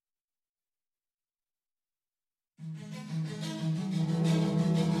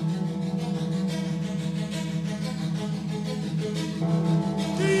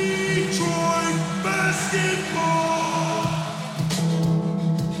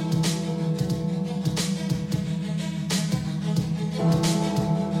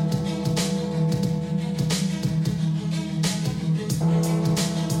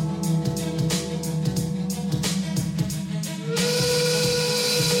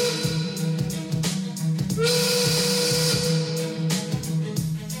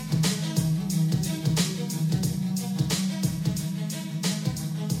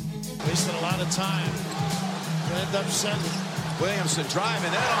end up sending. Williamson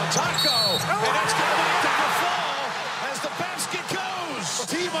driving in on Taco. And it's going to be a fall as the basket goes.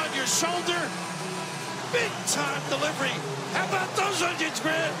 Team on your shoulder. Big time delivery. How about those onions,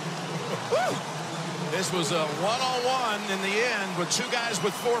 Grant? Woo! This was a one-on-one in the end with two guys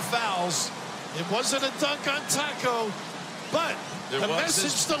with 4 fouls. It wasn't a dunk on Taco, but the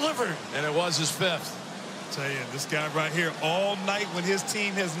message delivered. And it was his 5th. Tell you, this guy right here all night when his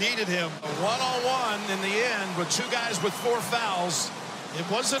team has needed him. A one-on-one in the end with two guys with 4 fouls. It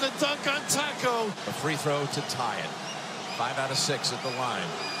wasn't a dunk on Taco. A free throw to tie it. 5 out of 6 at the line.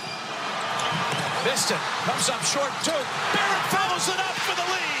 Missed it. Comes up short, too. Barrett follows it up for the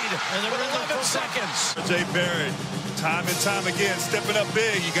lead. And with 11 seconds. Jay Barrett, time and time again, stepping up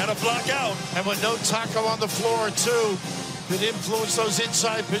big. You got to block out. And with no Taco on the floor, too, could influence those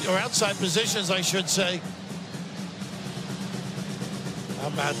inside or outside positions, I should say. How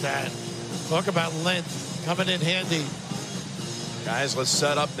about that? Talk about length coming in handy. Guys, let's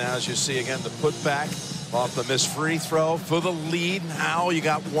set up now as you see again the putback off the missed free throw for the lead. Now you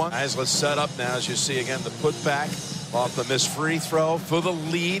got one. Guys, let's set up now as you see again the putback off the missed free throw for the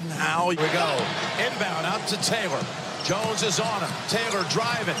lead. Now we go. Inbound out to Taylor. Jones is on him. Taylor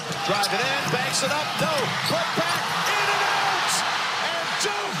driving in, banks it up. No, put back, in and out. And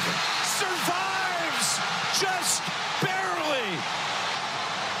Duke survives just barely.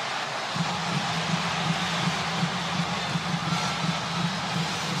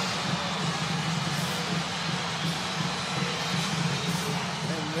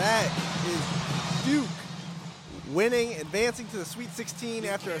 That is Duke winning, advancing to the Sweet 16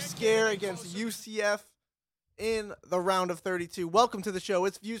 after a scare against UCF in the round of 32. Welcome to the show.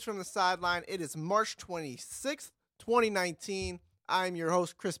 It's Views from the Sideline. It is March 26th, 2019. I'm your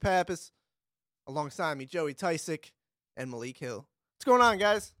host, Chris Pappas. Alongside me, Joey Tysick and Malik Hill. What's going on,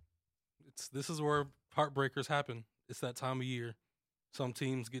 guys? This is where heartbreakers happen. It's that time of year. Some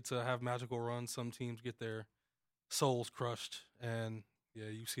teams get to have magical runs. Some teams get their souls crushed. And yeah,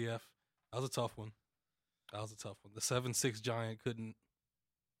 UCF, that was a tough one. The 7'6" giant couldn't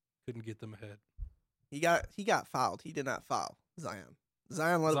get them ahead. He got fouled. He did not foul Zion.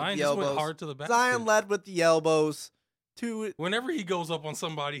 Zion led with the just elbows. went hard to the basket. Zion led with the elbows. Whenever he goes up on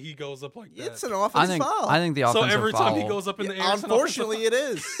somebody, he goes up like that. It's an offensive foul. I think the offensive foul. So every time he goes up in the air, unfortunately, it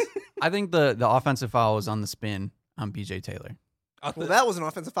is. I think the offensive foul was on the spin on BJ Taylor. Well, that was an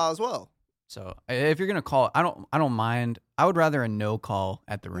offensive foul as well. So if you're gonna call, I don't mind. I would rather a no call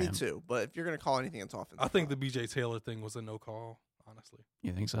at the rim. Me too. But if you're gonna call anything, it's offensive. I think the BJ Taylor thing was a no call. Honestly,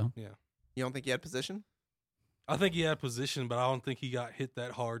 you think so? Yeah. You don't think he had position? I think he had position, but I don't think he got hit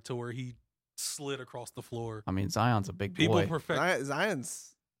that hard to where he slid across the floor. I mean, Zion's a big boy. People perfect.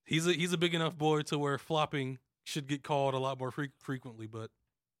 Zion's he's a big enough boy to where flopping should get called a lot more frequently, but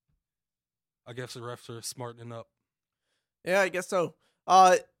I guess the refs are smartening up. Yeah, I guess so.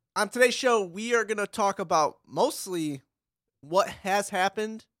 On today's show, we are going to talk about mostly what has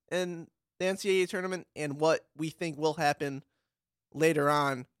happened in the NCAA tournament and what we think will happen later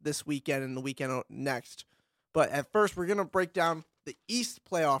on this weekend and the weekend next. But at first, we're going to break down the East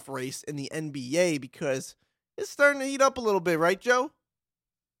playoff race in the NBA because it's starting to heat up a little bit, right, Joe?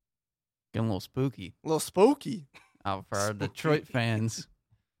 Getting a little spooky. A little spooky. Out for our Detroit fans.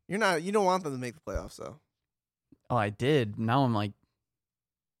 You don't want them to make the playoffs, though. Oh, I did. Now I'm like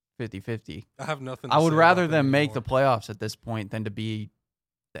 50-50. I have nothing. I would rather them make the playoffs at this point than to be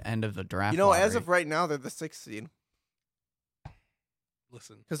the end of the draft. Lottery. As of right now, they're the 6th seed.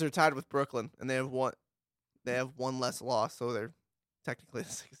 Listen, because they're tied with Brooklyn and they have one less loss, so they're technically the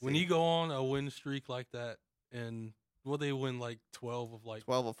 6th seed. When you go on a win streak like that, and they win like 12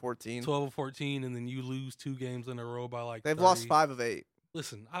 of 14, and then you lose 2 games in a row by like they've 30. lost 5 of 8.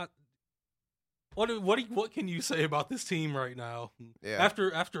 Listen, what can you say about this team right now? Yeah.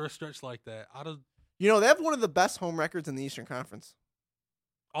 After a stretch like that, they have one of the best home records in the Eastern Conference.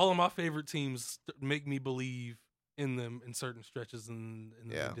 All of my favorite teams make me believe in them in certain stretches, and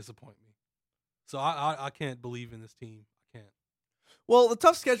they disappoint me. So I can't believe in this team. I can't. Well, the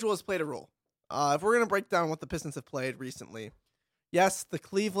tough schedule has played a role. If we're gonna break down what the Pistons have played recently, yes, the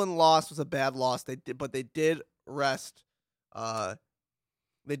Cleveland loss was a bad loss. They did rest.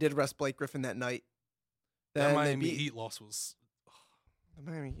 They did rest Blake Griffin that night. That Miami Heat loss was.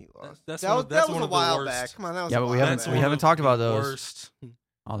 The Miami Heat loss. That was one a of the while worst. back. Come on, that was but we haven't talked about those worst.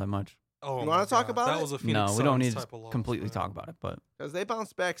 all that much. Oh, you want to talk about that it? Was a Phoenix no, we don't need to completely talk about it, but because they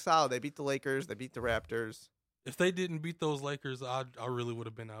bounced back solid. They beat the Lakers. They beat the Raptors. If they didn't beat those Lakers, I really would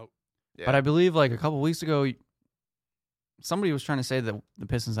have been out. Yeah. But I believe like a couple weeks ago, somebody was trying to say that the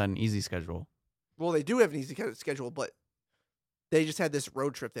Pistons had an easy schedule. Well, they do have an easy schedule, but They just had this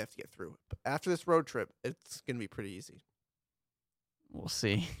road trip they have to get through. But after this road trip, it's going to be pretty easy. We'll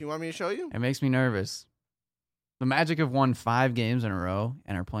see. Do you want me to show you? It makes me nervous. The Magic have won 5 games in a row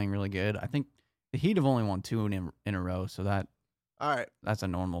and are playing really good. I think the Heat have only won 2 in a row, so All right. that's a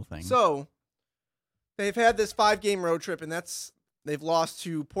normal thing. So they've had this 5-game road trip, and they've lost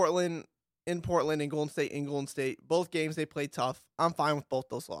to Portland in Portland and Golden State in Golden State. Both games they played tough. I'm fine with both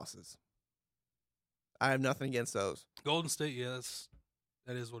those losses. I have nothing against those. Golden State, yes,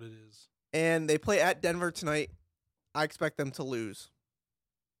 that is what it is. And they play at Denver tonight. I expect them to lose.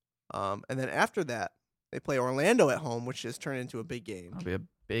 And then after that, they play Orlando at home, which has turned into a big game. It'll be a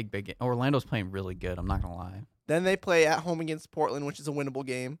big game. Orlando's playing really good. I'm not going to lie. Then they play at home against Portland, which is a winnable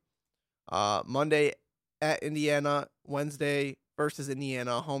game. Monday at Indiana. Wednesday versus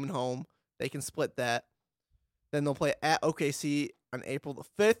Indiana, home and home. They can split that. Then they'll play at OKC on April the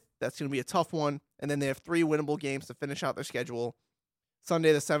 5th. That's going to be a tough one. And then they have 3 winnable games to finish out their schedule.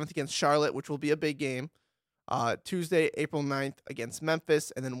 Sunday the 7th against Charlotte, which will be a big game. Tuesday, April 9th against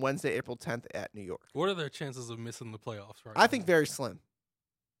Memphis. And then Wednesday, April 10th at New York. What are their chances of missing the playoffs right I now? think very slim.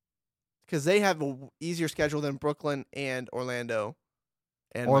 Because they have an easier schedule than Brooklyn and Orlando.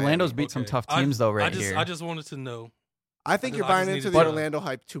 And Orlando's Miami. beat some tough teams, though, here. I just wanted to know. I think you're buying into the Orlando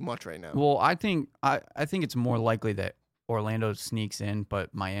hype too much right now. Well, I think it's more likely that Orlando sneaks in,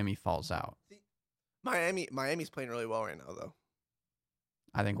 but Miami falls out. Miami's playing really well right now, though.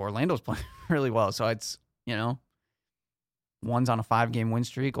 I think Orlando's playing really well. So it's, one's on a 5-game win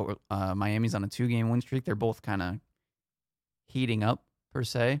streak, or Miami's on a 2-game win streak. They're both kind of heating up, per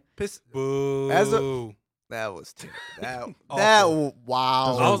se. Boo. That was terrible. I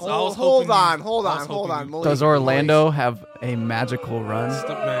Wow. was hold hoping on. you- Malik, Does Orlando have a magical run?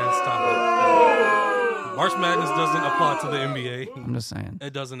 Stop it. March Madness doesn't apply to the NBA. I'm just saying.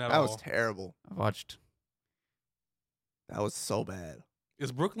 It doesn't at That all. was terrible. I've watched. That was so bad.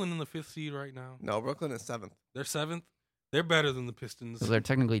 Is Brooklyn in the 5th seed right now? No, Brooklyn is 7th. They're 7th. They're better than the Pistons. So they're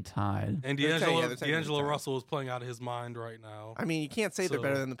technically tied. And They're technically D'Angelo tied. Russell is playing out of his mind right now. I mean, you can't say they're So-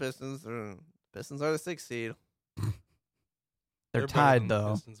 better than the Pistons. The Pistons are the 6th seed, They're better tied, than the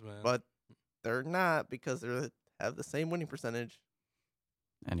though. Pistons, man. but they're not because they have the same winning percentage.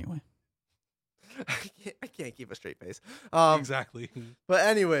 Anyway. I can't keep a straight face. Exactly. But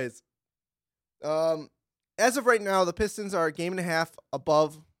anyways, as of right now, the Pistons are a game and a half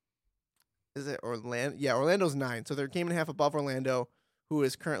above. Is it Orlando? Yeah, Orlando's 9, so they're a game and a half above Orlando, who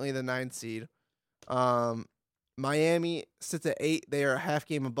is currently the 9th seed. Miami sits at 8. They are a half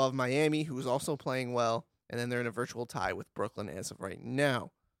game above Miami, who is also playing well, and then they're in a virtual tie with Brooklyn as of right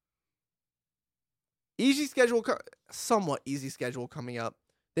now. Somewhat easy schedule coming up.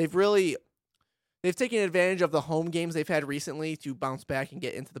 They've taken advantage of the home games they've had recently to bounce back and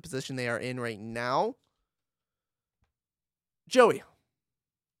get into the position they are in right now. Joey,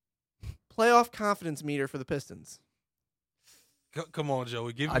 playoff confidence meter for the Pistons. Come on,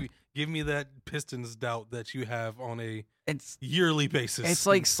 Joey. Give me that Pistons doubt that you have on a It's yearly basis. it's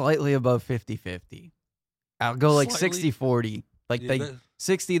like slightly above 50-50. I'll go like Slightly? 60-40. Like Yeah, that-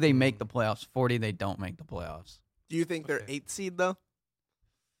 60 they make the playoffs, 40 they don't make the playoffs. Do you think they're Okay. 8th seed though?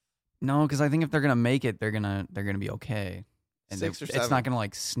 No, because I think if they're gonna make it, they're gonna be okay. And 6 or it's 7. not gonna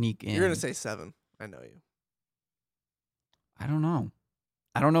like sneak in. You're gonna say 7. I know you. I don't know.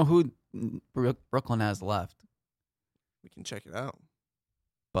 I don't know who Brooklyn has left, We can check it out.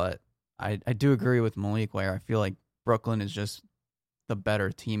 but I do agree with Malik where I feel like Brooklyn is just the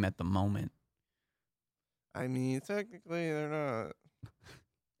better team at the moment. I mean, technically they're not.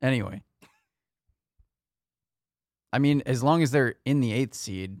 Anyway, I mean, as long as they're in the 8th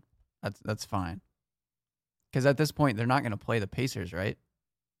seed, that's fine. Because at this point, they're not going to play the Pacers, right?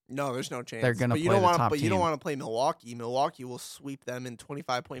 No, there's no chance. They're gonna But you play don't the want. top But you don't team. want to play Milwaukee. Milwaukee will sweep them in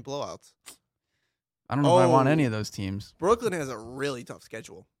 25-point blowouts. I don't know if I want Oh. any of those teams. Brooklyn has a really tough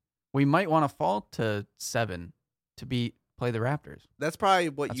schedule. We might want to fall to 7 to play the Raptors. That's probably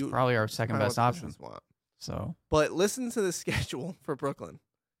what That's you. probably our second probably best what the option. Pistons want. So But listen to the schedule for Brooklyn.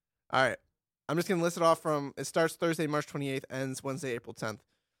 All right. I'm just going to list it off from it starts Thursday, March 28th, ends Wednesday, April 10th.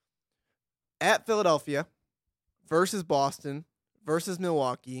 At Philadelphia versus Boston versus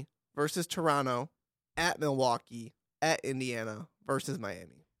Milwaukee versus Toronto, at Milwaukee, at Indiana versus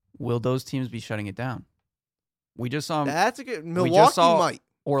Miami. will those teams be shutting it down? We just saw That's a good. we Milwaukee just saw might.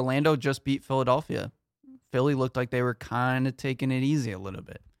 Orlando just beat Philadelphia. Philly looked like they were kind of taking it easy a little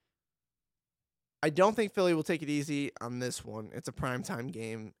bit. I don't think Philly will take it easy on this one. It's a primetime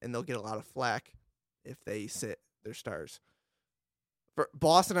game, and they'll get a lot of flack if they sit their stars. For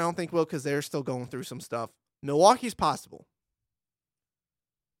Boston, I don't think will because they're still going through some stuff. Milwaukee's possible.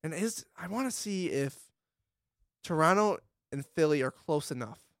 And I want to see if Toronto and Philly are close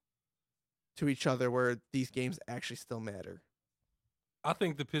enough to each other where these games actually still matter. I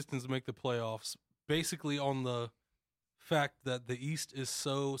think the Pistons make the playoffs basically on the fact that the East is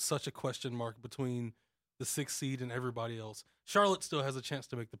such a question mark between the 6th seed and everybody else. Charlotte still has a chance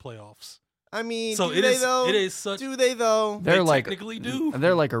to make the playoffs. I mean, So do it they is- though? it is such- Do they though? They're like technically do.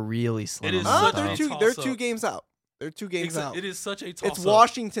 They're like a really slim. It is amount, such though. They're toss-up. 2 games out. They're 2 games out. It is such a toss-up. It's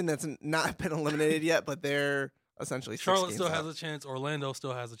Washington that's not been eliminated yet, but they're essentially 6 Charlotte games still out. has a chance. Orlando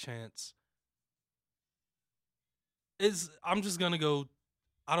still has a chance. I'm just gonna go.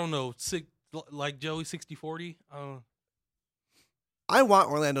 I don't know. Like Joey 60-40. I want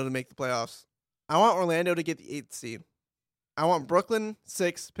Orlando to make the playoffs. I want Orlando to get the 8th seed. I want Brooklyn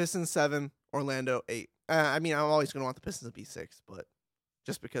 6, Pistons 7, Orlando 8. I mean, I'm always going to want the Pistons to be 6, but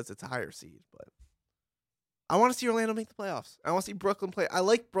just because it's a higher seed. But I want to see Orlando make the playoffs. I want to see Brooklyn play. I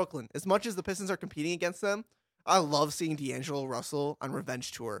like Brooklyn. As much as the Pistons are competing against them, I love seeing D'Angelo Russell on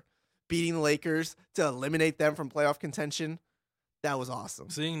Revenge Tour, beating the Lakers to eliminate them from playoff contention. That was awesome.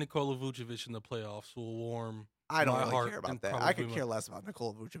 Seeing Nikola Vucevic in the playoffs will warm. I don't my really heart care about and that. I probably could my- care less about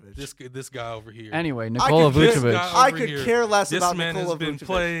Nikola Vucevic. This guy over here. Anyway, Nikola this Vucevic. guy- I over could here. care less This about man Nikola has been Vucevic.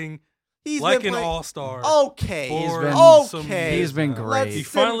 playing He's like been an playing. all-star. Okay. He's for been- some Okay. years He's been now. great. He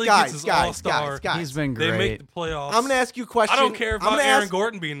finally gets his all-star. Guys. He's been They great. make the playoffs. I'm gonna ask you a question. I don't care about Aaron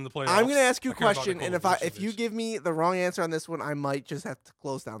Gordon being in the playoffs. I'm gonna ask you a I care about question, and Nikola if you Vucevic. give me the wrong answer on this one, I might just have to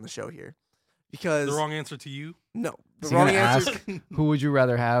close down the show here, because the wrong answer to you. no, the Is he wrong gonna answer. ask, who would you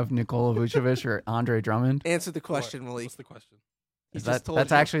rather have, Nikola Vucevic or Andre Drummond? Answer the question, Malik. What's the question? He Is just that told that's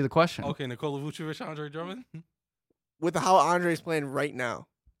you. actually the question. Okay, Nikola Vucevic, Andre Drummond. With how Andre's playing right now.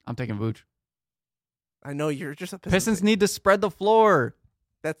 I'm taking Vuce. I know you're just a Pistons fan. need to spread the floor.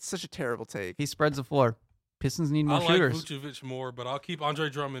 That's such a terrible take. He spreads the floor. Pistons need I more like shooters. Vucevic more, but I'll keep Andre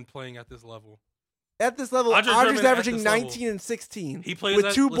Drummond playing at this level. At this level, Andre Andre's Drummond at averaging this level. 19 and 16. He plays with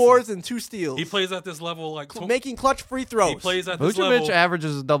at- 2 listen, boards and 2 steals. He plays at this level like making clutch free throws. he plays at this Vucevic level.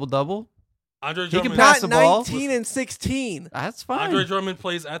 averages a double-double. Andre he can Drummond, pass Not the ball. 19 and 16. That's fine. Andre Drummond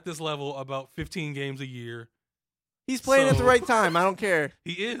plays at this level about 15 games a year. He's playing at the So- right time. I don't care.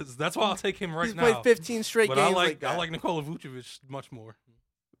 He is. That's why I'll take him right He's now. played 15 straight but games I like that. Nikola Vucevic much more.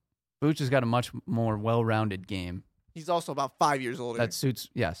 Vuce has got a much more well-rounded game He's also about 5 years older. that suits.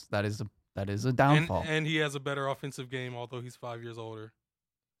 Yes, that is a downfall. And he has a better offensive game, although he's 5 years older.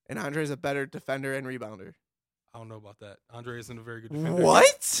 And Andre's a better defender and rebounder. I don't know about that. Andre isn't a very good defender.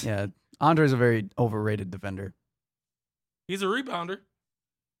 What? Yeah, Andre's a very overrated defender. He's a rebounder.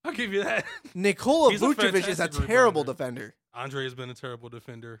 I'll give you that. Nikola He's a Vucevic is a fantastic terrible rebounder. defender. Andre has been a terrible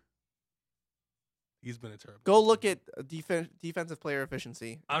defender. He's been a terrible. Go look at defensive player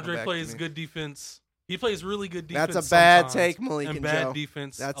efficiency. Come Andre back to plays me. good defense. He plays really good defense. That's a bad sometimes, take, Malik and and bad Joe.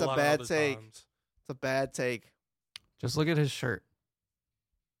 defense. That's a a lot bad of other take. times. It's a bad take. Just look at his shirt.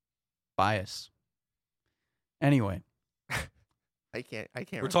 Bias. Anyway, I can't.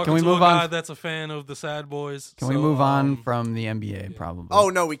 We're Right. talking Can we to move a guy on? that's a fan of the Sad Boys. can we so, move on um, from the NBA? yeah. Probably. Oh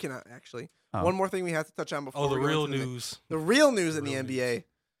no, we cannot actually. Oh. One more thing we have to touch on before. Oh, the we go real into news. The real news in The the real NBA. news.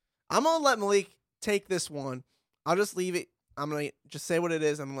 I'm gonna let Malik take this one. I'll just leave it. I'm gonna just say what it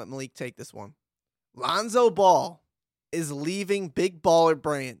is. I'm gonna let Malik take this one. Lonzo Ball is leaving Big Baller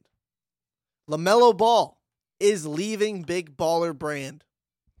Brand. LaMelo Ball is leaving Big Baller Brand.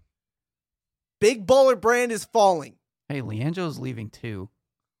 Big Baller Brand is falling. Hey, Leandro's leaving too.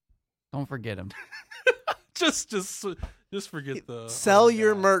 Don't forget him. Just forget the. Sell oh,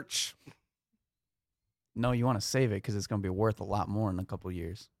 your God. merch. No, you want to save it because it's going to be worth a lot more in a couple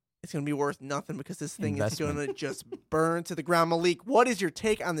years. It's going to be worth nothing because this thing Investment. is going to just burn to the ground. Malik, what is your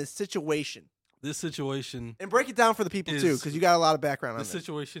take on this situation? This situation. And break it down for the people too, Is- because you got a lot of background on This this.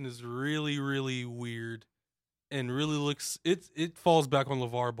 situation is really, really weird, and really looks. It falls back on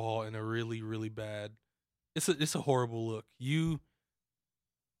LeVar Ball in a really, really bad. It's a horrible look. You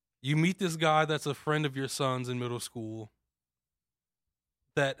meet this guy that's a friend of your son's in middle school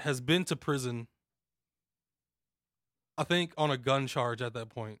that has been to prison, I think, on a gun charge at that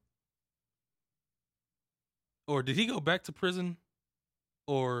point. Or did he go back to prison?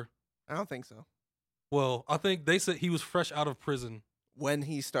 Or, I don't think so. well, I think they said he was fresh out of prison When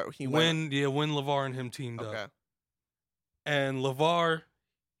he went. when LeVar and him teamed Okay. up. And LeVar,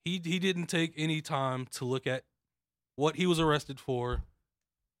 he didn't take any time to look at what he was arrested for,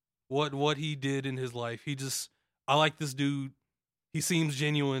 what he did in his life. He just, I like this dude. He seems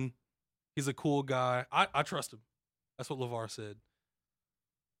genuine. He's a cool guy. I trust him. That's what LeVar said.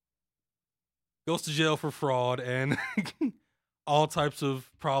 Goes to jail for fraud and all types of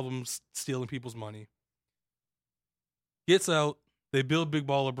problems stealing people's money. Gets out. They build Big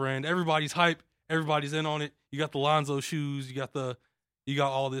Baller Brand. Everybody's hype. Everybody's in on it. You got the Lonzo shoes. You got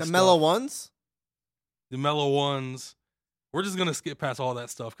all this. The Mellow Ones. The Mellow Ones. We're just gonna skip past all that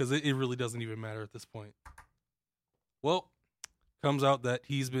stuff because it really doesn't even matter at this point. Well, comes out that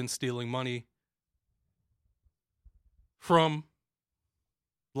he's been stealing money from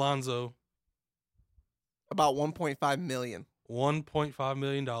Lonzo. About $1.5 million. $1.5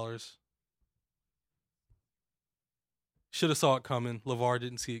 million. Should have saw it coming. LeVar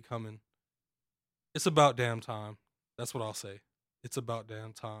didn't see it coming. It's about damn time. That's what I'll say. It's about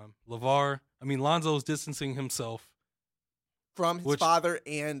damn time. Lonzo's distancing himself From his father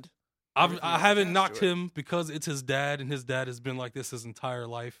and... I haven't knocked him because it's his dad, and his dad has been like this his entire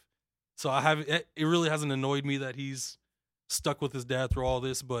life. So it really hasn't annoyed me that he's stuck with his dad through all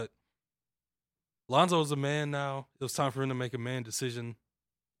this, but Lonzo's a man now. It was time for him to make a man decision.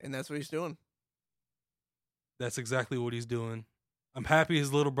 And that's what he's doing. That's exactly what he's doing. I'm happy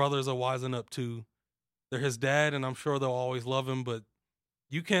his little brothers are wising up too. They're his dad, and I'm sure they'll always love him, but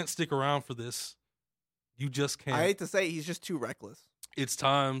you can't stick around for this. You just can't. I hate to say he's just too reckless. It's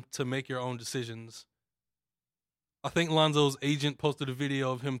time to make your own decisions. I think Lonzo's agent posted a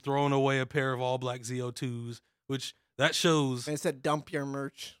video of him throwing away a pair of all-black ZO2s, which that shows... And it said, dump your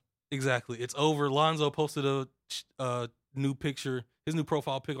merch. Exactly. It's over. Lonzo posted a new picture. His new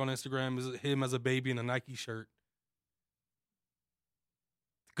profile pic on Instagram is him as a baby in a Nike shirt.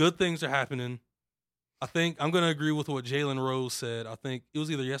 Good things are happening. I think I'm going to agree with what Jalen Rose said. I think it was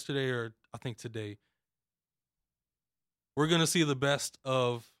either yesterday or I think today. We're going to see the best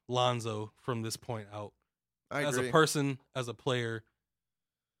of Lonzo from this point out. I agree. As a person, as a player,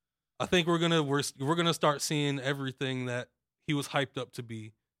 I think we're gonna start seeing everything that he was hyped up to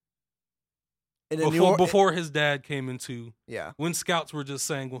be. Before his dad came into, when scouts were just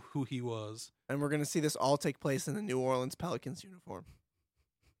saying who he was. And we're going to see this all take place in the New Orleans Pelicans uniform.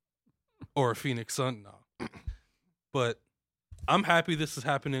 Or a Phoenix Sun, no. But I'm happy this is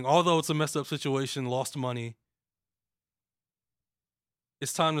happening. Although it's a messed up situation, lost money.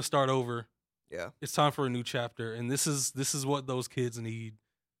 It's time to start over. Yeah. It's time for a new chapter. And this is what those kids need.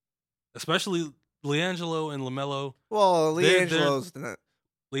 Especially LiAngelo and LaMelo. Well, LiAngelo's not.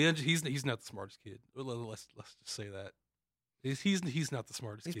 He's not the smartest kid. Let's just say that. He's not the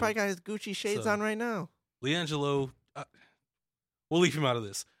smartest kid. He's probably got his Gucci shades on right now. LiAngelo, we'll leave him out of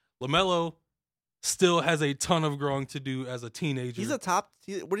this. LaMelo still has a ton of growing to do as a teenager. He's a top.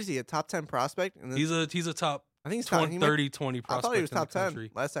 What is he? A top 10 prospect? He's a top. I think he's 20 prospect. I thought he was in top the 10.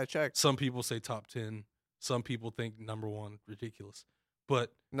 Country. Last I checked. Some people say top 10. Some people think number 1. Ridiculous.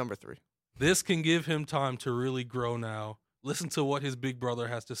 But number 3. This can give him time to really grow now. Listen to what his big brother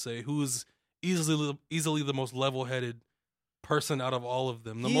has to say, who is easily the most level-headed person out of all of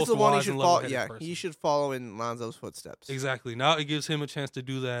them. He's the one he should follow. Yeah, he should follow in Lonzo's footsteps. Exactly. Now it gives him a chance to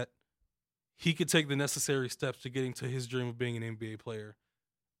do that. He could take the necessary steps to getting to his dream of being an NBA player.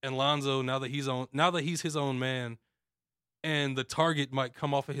 And Lonzo, now that he's his own man, and the target might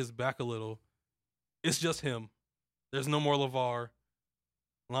come off of his back a little, it's just him. There's no more LeVar.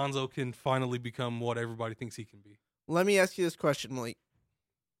 Lonzo can finally become what everybody thinks he can be. Let me ask you this question, Malik.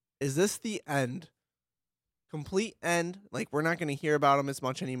 Is this the end? Complete end? Like, we're not going to hear about him as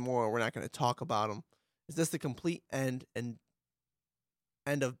much anymore. We're not going to talk about him. Is this the complete end and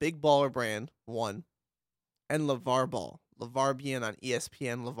end of Big Baller Brand 1 and LeVar Ball? LeVar being on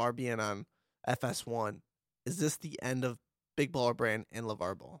ESPN, LeVar being on FS1. Is this the end of Big Baller Brand and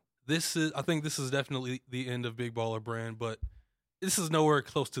LeVar Ball? I think this is definitely the end of Big Baller Brand, but this is nowhere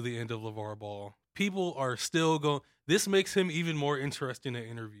close to the end of LeVar Ball. People are still going. This makes him even more interesting to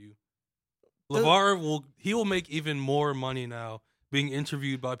interview. LeVar will make even more money now being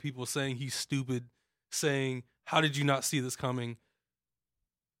interviewed by people saying he's stupid, saying, how did you not see this coming?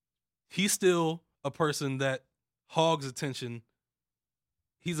 He's still a person that hogs attention.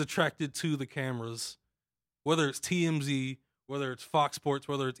 He's attracted to the cameras, whether it's TMZ, whether it's Fox Sports,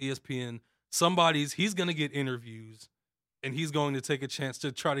 whether it's ESPN. He's going to get interviews, and he's going to take a chance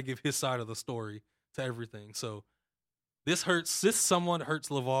to try to give his side of the story to everything. So this somewhat hurts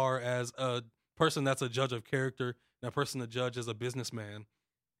LeVar as a person that's a judge of character and a person to judge as a businessman.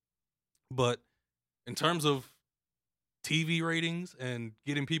 But in terms of TV ratings and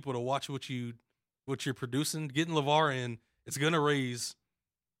getting people to watch what you're producing, getting LeVar in, it's going to raise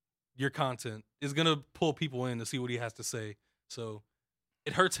your content. It's going to pull people in to see what he has to say. So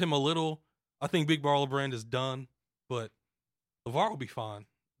it hurts him a little. I think Big Baller Brand is done, but LeVar will be fine.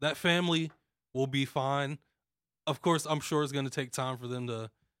 That family will be fine. Of course, I'm sure it's going to take time for them to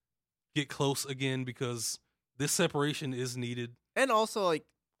get close again because this separation is needed. And also, like,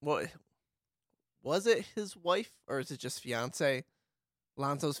 what was it his wife or is it just fiance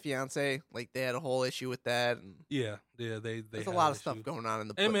Lonzo's fiance, like they had a whole issue with that. And They there's a had lot an of stuff issue. going on in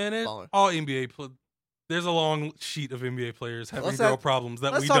the Hey man, baller. all NBA there's a long sheet of NBA players having girl problems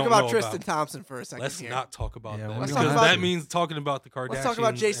that we Let's don't talk know about Tristan about. Thompson for a second. Let's here. not talk about Yeah, that let's because talk about- that means talking about the Kardashians. Let's talk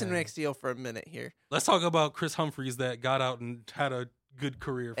about Jason and McSteele for a minute here. Let's talk about Chris Humphries that got out and had a good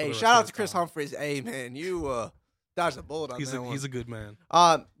career. For Hey, the shout out rest to of Chris his time. Humphries. Hey man, you dodged a bullet on He's that one. a good man.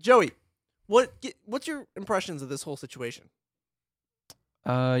 Joey, what's your impressions of this whole situation?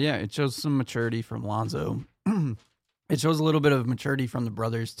 Yeah, it shows some maturity from Lonzo. It shows a little bit of maturity from the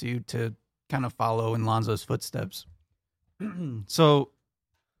brothers too, to kind of follow in Lonzo's footsteps. So,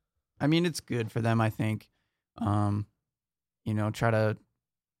 I mean, it's good for them, I think. Try to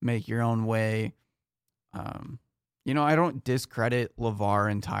make your own way. I don't discredit LeVar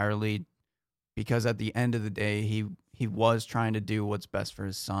entirely because at the end of the day, he was trying to do what's best for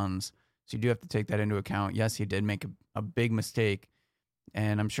his sons. So you do have to take that into account. Yes, he did make a big mistake,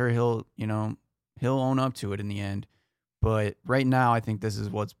 and I'm sure he'll own up to it in the end. But right now, I think this is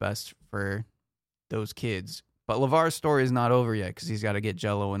what's best for those kids. But LeVar's story is not over yet because he's got to get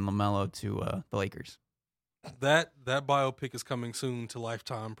Jello and LaMelo to the Lakers. That biopic is coming soon to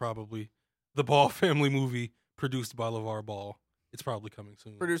Lifetime, probably. The Ball family movie produced by LeVar Ball. It's probably coming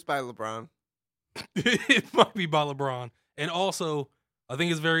soon. Produced by LeBron. It might be by LeBron. And also, I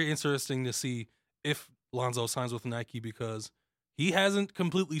think it's very interesting to see if Lonzo signs with Nike because he hasn't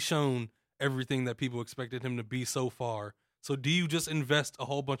completely shown everything that people expected him to be so far. So do you just invest a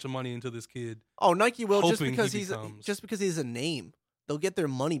whole bunch of money into this kid? Oh, Nike will just hoping because he because he's a name. They'll get their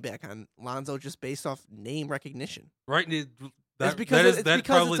money back on Lonzo just based off name recognition. Right? It's because it's a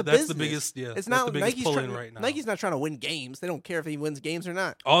that's business. the biggest. Yeah, It's that's not the biggest Nike's pull-in right now. Nike's not trying to win games. They don't care if he wins games or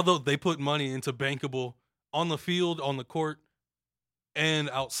not. Although they put money into bankable on the field, on the court, and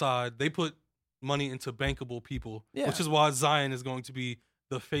outside, they put money into bankable people, Yeah. which is why Zion is going to be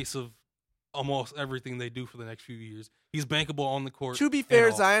the face of almost everything they do for the next few years. He's bankable on the court. To be and fair,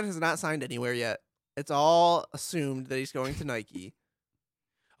 off. Zion has not signed anywhere yet. It's all assumed that he's going to Nike.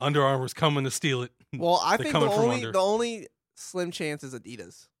 Under Armour's coming to steal it. Well, I They're think coming from under. the only slim chance is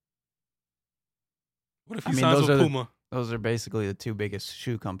Adidas. What if he signs with Puma? Those are basically the two biggest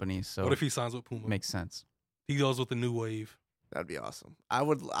shoe companies. So What if he signs with Puma? makes sense. He goes with the new wave. That'd be awesome. I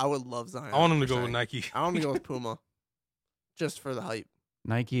would love Zion. I want him to for go with signing. Nike. I want him to go with Puma, just for the hype.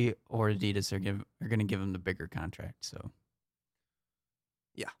 Nike or Adidas are going to give him the bigger contract. So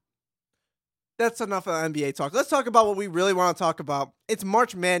That's enough of NBA talk. Let's talk about what we really want to talk about. It's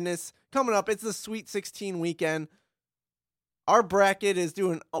March Madness coming up. It's the Sweet 16 weekend. Our bracket is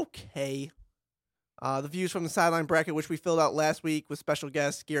doing okay. The views from the Sideline bracket, which we filled out last week with special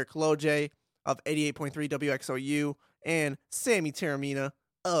guest Garrett Kaloje of 88.3 WXOU and Sammy Taramina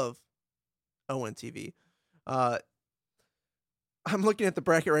of ONTV. I'm looking at the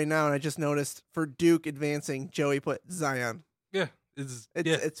bracket right now, and I just noticed for Duke advancing, Joey put Zion. Yeah.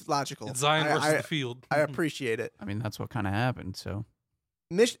 It's logical. It's Zion versus the field. I appreciate it. I mean, that's what kind of happened. So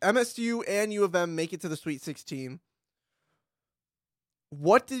MSU and U of M make it to the Sweet 16.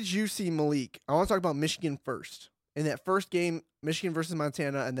 What did you see, Malik? I want to talk about Michigan first. In that first game, Michigan versus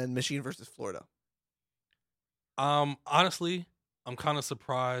Montana, and then Michigan versus Florida. Honestly, I'm kind of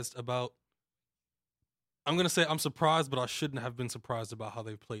surprised about. I'm gonna say I'm surprised, but I shouldn't have been surprised about how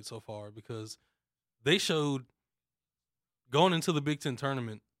they've played so far because they showed going into the Big Ten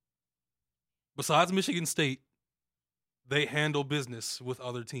tournament. Besides Michigan State, they handle business with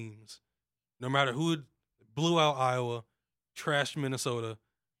other teams. No matter who blew out Iowa, trashed Minnesota,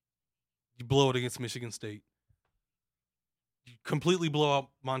 you blow it against Michigan State. You completely blow out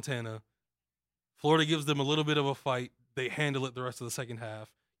Montana. Florida gives them a little bit of a fight. They handle it the rest of the second half.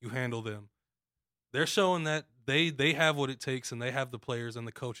 You handle them. They're showing that they have what it takes and they have the players and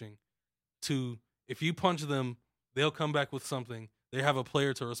the coaching to, if you punch them, they'll come back with something. They have a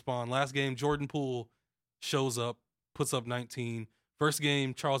player to respond. Last game, Jordan Poole shows up, puts up 19. First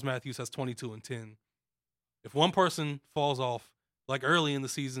game, Charles Matthews has 22 and 10. If one person falls off, like early in the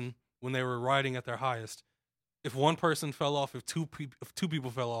season when they were riding at their highest, if one person fell off, if two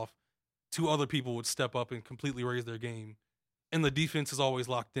people fell off, two other people would step up and completely raise their game. And the defense is always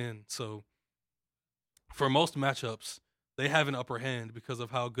locked in. So for most matchups, they have an upper hand because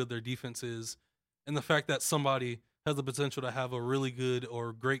of how good their defense is and the fact that somebody has the potential to have a really good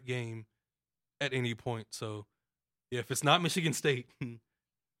or great game at any point. So, yeah, if it's not Michigan State,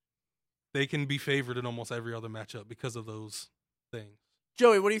 they can be favored in almost every other matchup because of those things.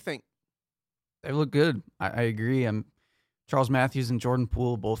 Joey, what do you think? they look good. I agree. Charles Matthews and Jordan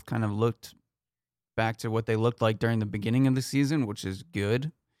Poole both kind of looked back to what they looked like during the beginning of the season, which is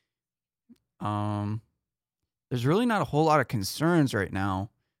good. there's really not a whole lot of concerns right now,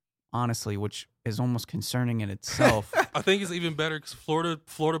 honestly, which is almost concerning in itself. I think it's even better because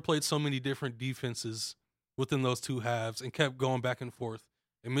Florida played so many different defenses within those two halves and kept going back and forth.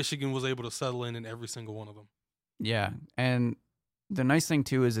 And Michigan was able to settle in every single one of them. Yeah, and the nice thing,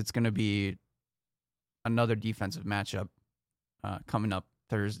 too, is it's going to be another defensive matchup coming up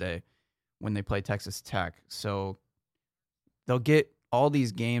Thursday when they play Texas Tech. So they'll get all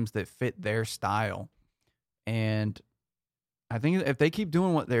these games that fit their style. And I think if they keep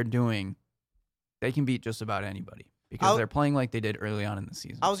doing what they're doing, they can beat just about anybody because they're playing like they did early on in the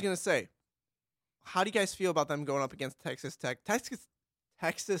season. I was going to say, how do you guys feel about them going up against Texas Tech?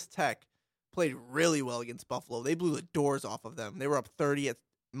 Texas Tech played really well against Buffalo. They blew the doors off of them. They were up 30 at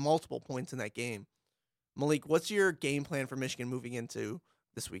multiple points in that game. Malik, what's your game plan for Michigan moving into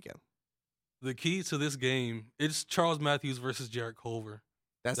this weekend? The key to this game, it's Charles Matthews versus Jarrett Culver.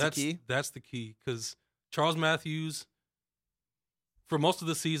 That's the key? That's the key because Charles Matthews, for most of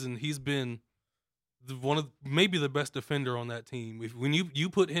the season, he's been maybe the best defender on that team. When you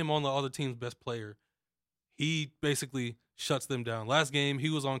put him on the other team's best player, he basically shuts them down. Last game, he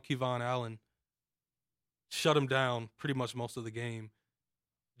was on Kevon Allen, shut him down pretty much most of the game.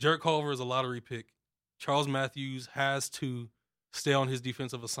 Jarrett Culver is a lottery pick. Charles Matthews has to stay on his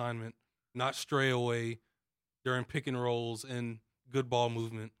defensive assignment, not stray away during pick and rolls and good ball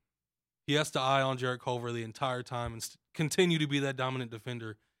movement. He has to eye on Jarrett Culver the entire time and continue to be that dominant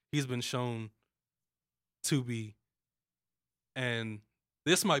defender he's been shown to be. And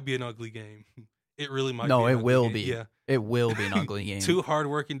this might be an ugly game. It really might be. No, it will be. Yeah. It will be an ugly game. Two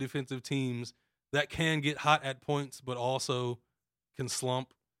hardworking defensive teams that can get hot at points, but also can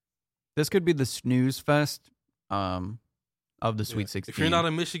slump. This could be the snooze fest of the Sweet 16. If you're not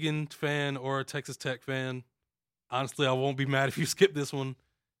a Michigan fan or a Texas Tech fan, honestly, I won't be mad if you skip this one.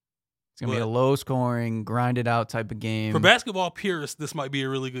 It's going to be a low-scoring, grinded-out type of game. For basketball purists, this might be a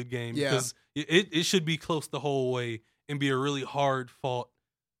really good game Yeah. because it should be close the whole way and be a really hard-fought.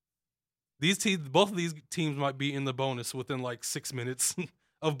 Both of these teams might be in the bonus within like 6 minutes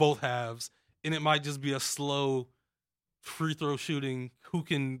of both halves, and it might just be a slow free throw shooting who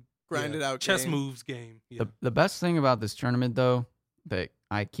can Grind it out chess game. moves game. Yeah. The best thing about this tournament, though, that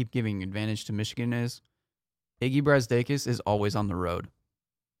I keep giving advantage to Michigan is Iggy Brasdeikis is always on the road,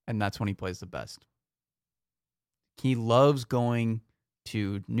 and that's when he plays the best. He loves going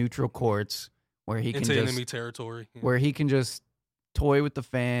to neutral courts where he can into just enemy territory. Yeah. where he can just toy with the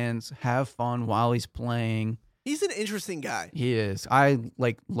fans, have fun while he's playing. He's an interesting guy. He is. I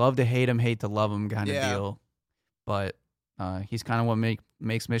love to hate him, hate to love him kind of Yeah. deal. But he's kind of what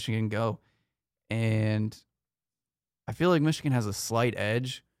makes Michigan go. And I feel like Michigan has a slight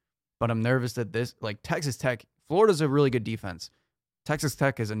edge, but I'm nervous that Texas Tech, Florida's a really good defense. Texas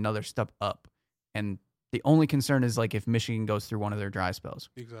Tech is another step up. And the only concern is if Michigan goes through one of their dry spells.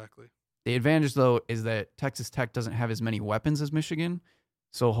 Exactly. The advantage, though, is that Texas Tech doesn't have as many weapons as Michigan.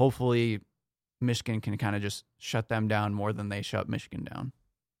 So hopefully Michigan can kind of just shut them down more than they shut Michigan down.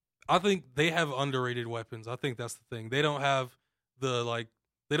 I think they have underrated weapons. I think that's the thing. They don't have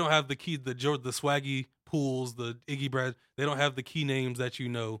the key, the Swaggy Pools, the Iggy Brad. They don't have the key names that you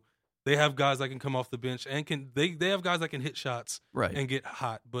know. They have guys that can come off the bench and they have guys that can hit shots and get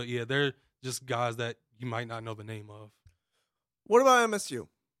hot. But yeah, they're just guys that you might not know the name of. What about MSU?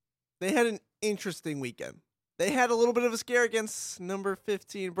 They had an interesting weekend. They had a little bit of a scare against number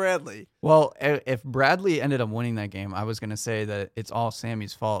 15 Bradley. Well, if Bradley ended up winning that game, I was going to say that it's all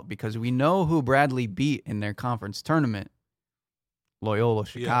Sammy's fault because we know who Bradley beat in their conference tournament, Loyola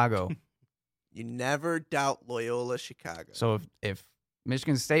Chicago. Yeah. You never doubt Loyola Chicago. So if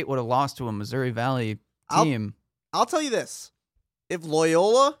Michigan State would have lost to a Missouri Valley team. I'll tell you this. If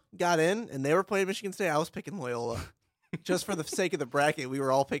Loyola got in and they were playing Michigan State, I was picking Loyola. Just for the sake of the bracket, we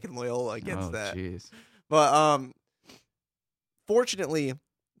were all picking Loyola against that. Jeez. But fortunately,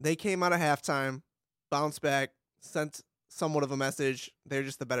 they came out of halftime, bounced back, sent somewhat of a message. They're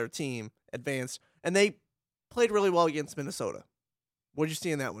just the better team, advanced, and they played really well against Minnesota. What did you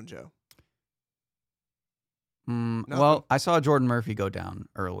see in that one, Joe? Well, I saw Jordan Murphy go down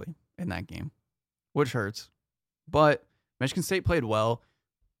early in that game, which hurts. But Michigan State played well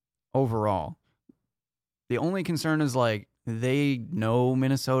overall. The only concern is they know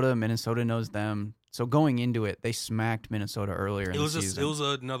Minnesota. Minnesota knows them. So going into it, they smacked Minnesota earlier in the season. It was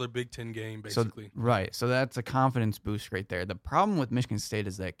another Big Ten game, basically. So that's a confidence boost right there. The problem with Michigan State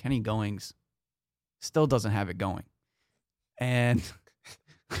is that Kenny Goings still doesn't have it going. And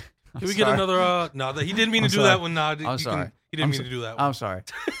can we get another? No, he didn't mean to do that one. No, I'm sorry. He didn't mean to do that one. I'm sorry.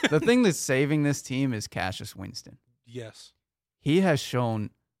 The thing that's saving this team is Cassius Winston. Yes. He has shown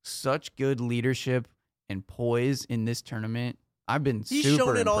such good leadership and poise in this tournament, I've been He's super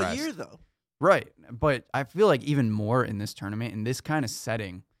shown it all impressed. year, though. Right. But I feel like even more in this tournament, in this kind of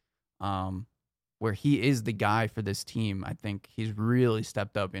setting, where he is the guy for this team, I think he's really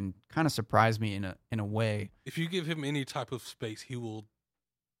stepped up and kind of surprised me in a way. If you give him any type of space, he will.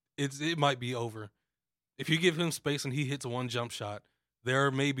 It might be over. If you give him space and he hits one jump shot, there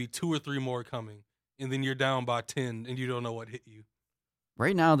are maybe 2 or 3 more coming, and then you're down by 10, and you don't know what hit you.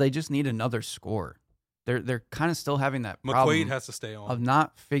 Right now, they just need another score. They're kind of still having that problem McQuaid has to stay on. of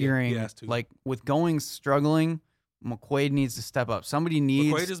not figuring, he has to. like with going struggling, McQuaid needs to step up.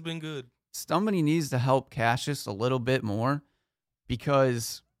 McQuaid has been good. Somebody needs to help Cassius a little bit more,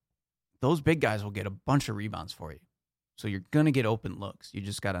 because those big guys will get a bunch of rebounds for you. So you're going to get open looks. You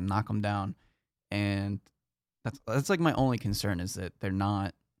just got to knock them down. And that's like my only concern, is that they're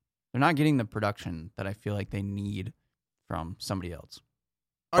not getting the production that I feel like they need from somebody else.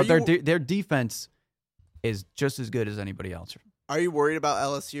 But their defense is just as good as anybody else. Are you worried about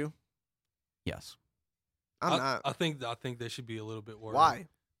LSU? Yes. I'm not. I think they should be a little bit worried. Why?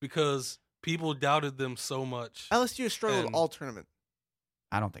 Because people doubted them so much. LSU has struggled And- all tournament.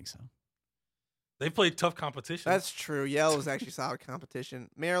 I don't think so. They played tough competition. That's true. Yale was actually solid competition.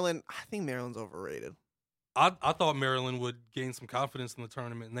 Maryland, I think Maryland's overrated. I thought Maryland would gain some confidence in the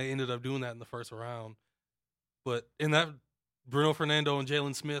tournament, and they ended up doing that in the first round. But in that, Bruno Fernando and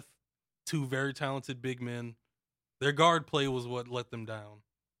Jalen Smith, 2 very talented big men, their guard play was what let them down.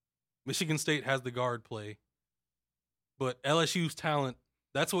 Michigan State has the guard play, but LSU's talent,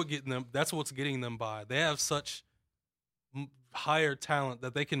 that's what's getting them by. They have such higher talent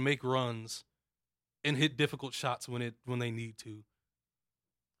that they can make runs and hit difficult shots when they need to.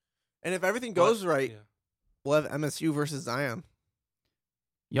 And if everything goes right, Yeah. we'll have MSU versus Zion.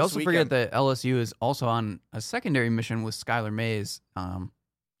 You also This forget weekend. that LSU is also on a secondary mission with Skylar Mays,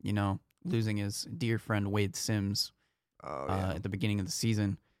 losing his dear friend Wade Sims Oh, yeah. at the beginning of the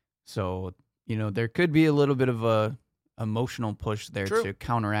season. So, there could be a little bit of a emotional push there True. to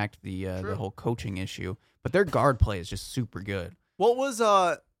counteract the True. whole coaching issue. But their guard play is just super good. What was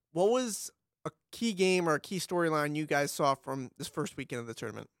a key game or a key storyline you guys saw from this first weekend of the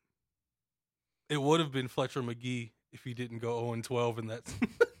tournament? It would have been Fletcher McGee if he didn't go 0-12 in that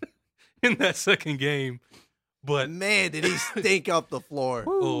in that second game. But Man, did he stink up the floor.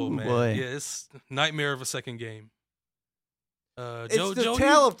 oh man, boy. yeah, it's nightmare of a second game. It's Joe, the Joe,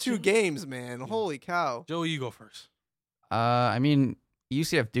 tale you- of 2 games, man. Holy cow. Joe, you go first.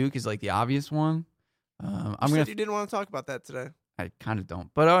 UCF Duke is like the obvious one. You didn't want to talk about that today. I kind of don't.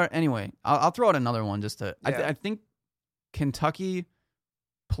 But anyway, I'll throw out another one just to. Yeah. I think Kentucky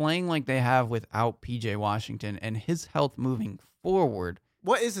playing like they have without PJ Washington and his health moving forward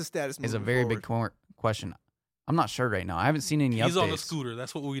What is his status is a moving very forward? big question. I'm not sure right now. I haven't seen any He's updates. on a scooter.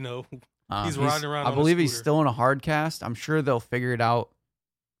 That's what we know. He's riding around I on a believe he's scooter. still in a hard cast. I'm sure they'll figure it out.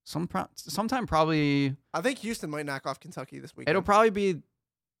 Sometime probably. I think Houston might knock off Kentucky this weekend. It'll probably be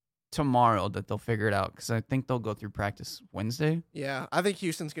tomorrow that they'll figure it out, because I think they'll go through practice Wednesday. Yeah, I think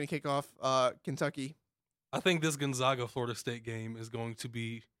Houston's going to kick off Kentucky. I think this Gonzaga Florida State game is going to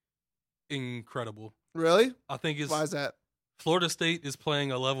be incredible. Really? I think it's Why is that? Florida State is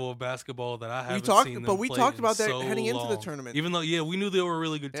playing a level of basketball that I haven't talked- seen them but we play talked in about that so heading into the long. tournament. Even though, we knew they were a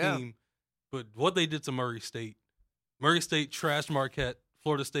really good Yeah. team, but what they did to Murray State trashed Marquette.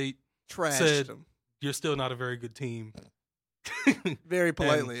 Florida State Trashed said- them. you're still not a very good team. Very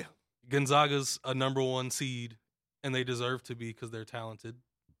politely. Gonzaga's a number 1 seed, and they deserve to be because they're talented.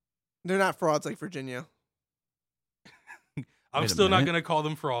 They're not frauds like Virginia. I'm Wait a still not minute. going to call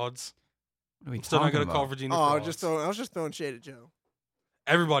them frauds. What are we I'm still not talking going to call about? Virginia Oh, frauds. I was just throwing shade at Joe.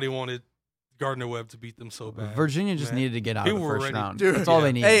 Everybody wanted Gardner Webb to beat them so bad. Virginia just Man. needed to get out of People the were first ready. round. Dude, That's all yeah.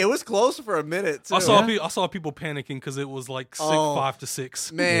 they need. Hey, it was close for a minute, too. I saw people panicking because it was like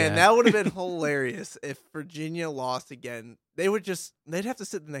 5-6. Man, Yeah. that would have been hilarious if Virginia lost again. They'd have to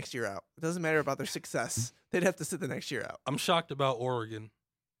sit the next year out. It doesn't matter about their success. They'd have to sit the next year out. I'm shocked about Oregon.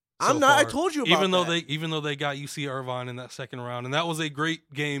 I'm so not. I far. told you about that. Even though they got UC Irvine in that second round, and that was a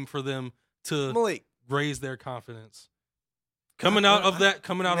great game for them to Malik, raise their confidence. Coming out of the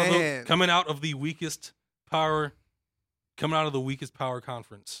weakest power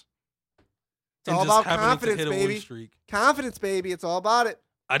conference. It's all just about happening confidence, to hit a baby. win streak. Confidence, baby. It's all about it.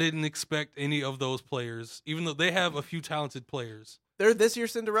 I didn't expect any of those players, even though they have a few talented players. They're this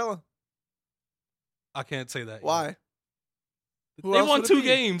year's Cinderella. I can't say that. yet. Why? Who They else won would it 2 be?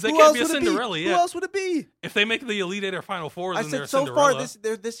 games. They Who can't else be a would it Cinderella Who yet. else would it be? If they make the Elite Eight or Final Four, I then they're a said so Cinderella. far.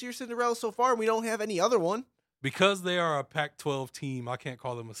 They're this year's Cinderella so far, and we don't have any other one. Because they are a Pac-12 team, I can't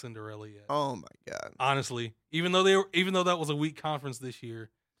call them a Cinderella yet. Oh my god. Honestly, even though that was a weak conference this year,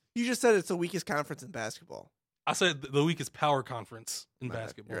 You just said it's the weakest conference in basketball. I said the weakest power conference in My bad.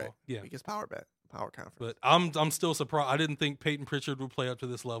 basketball. You're right. Yeah, Weakest power conference. but I'm still surprised. I didn't think Peyton Pritchard would play up to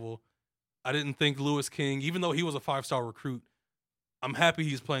this level. I didn't think Lewis King, even though he was a 5-star recruit, I'm happy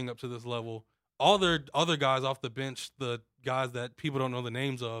he's playing up to this level. All their other guys off the bench, the guys that people don't know the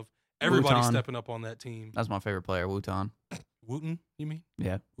names of, everybody's Wooten. stepping up on that team. That's my favorite player, Wooten. Wooten, you mean?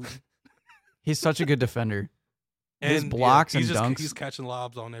 Yeah. Wooten. He's such a good defender. His And blocks he's and dunks he's catching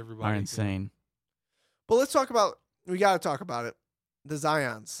lobs on everybody. are insane. But let's talk about. We got to talk about it. The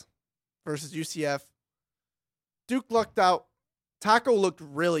Zions versus UCF. Duke lucked out. Taco looked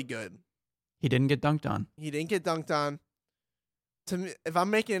really good. He didn't get dunked on. He didn't get dunked on. To me, if I'm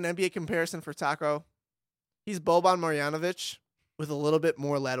making an NBA comparison for Taco, he's Boban Marjanovic with a little bit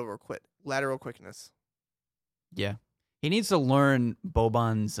more lateral quickness. Yeah. He needs to learn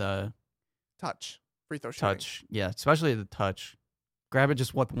Boban's Free throw shooting. touch. Yeah, especially the touch. Grab it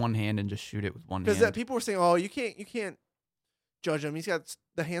just with one hand and just shoot it with one hand. Because people were saying, "Oh, you can't judge him.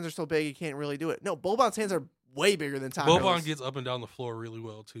 The hands are so big, he can't really do it." No, Boban's hands are way bigger than Taco's. Boban gets up and down the floor really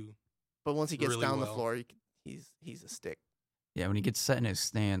well too. But once he gets really down the well. floor, he's a stick. Yeah, when he gets set in his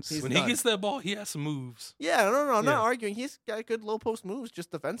stance. He's When nuts. he gets that ball, he has some moves. Yeah, no, I'm Yeah. not arguing. He's got good low post moves.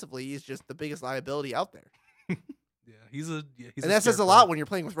 Just defensively, he's just the biggest liability out there. Yeah, he's And a that says a scarecrow. lot when you're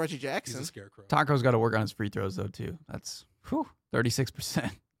playing with Reggie He's Jackson. a scarecrow. Taco's got to work on his free throws, though, too. That's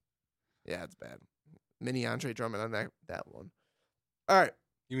 36%. Yeah, it's bad. Mini Andre Drummond on that one. All right.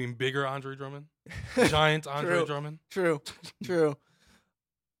 You mean bigger Andre Drummond? Giant Andre True. Drummond? True.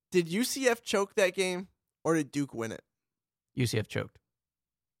 Did UCF choke that game or did Duke win it? UCF choked.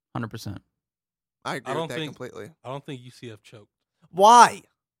 100%. I agree don't with that think- completely. I don't think UCF choked. Why?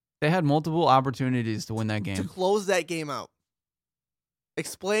 They had multiple opportunities to win that To game. close that game out.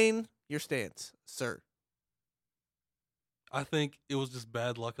 Explain your stance, sir. I think it was just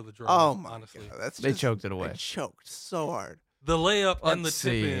bad luck of the draw. Oh my honestly. god, that's They just, choked it They away. choked so hard. The layup and the Let's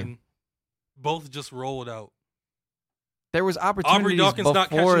see. tip in both just rolled out. There was Aubrey opportunities Dawkins not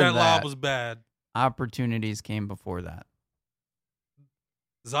catching before that that. lob was bad. Opportunities came before that.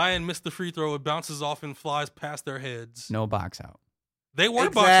 Zion missed the free throw. It bounces off and flies past their heads. No box out. They were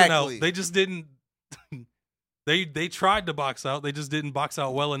boxing Exactly. out. They just didn't. They tried to box out. They just didn't box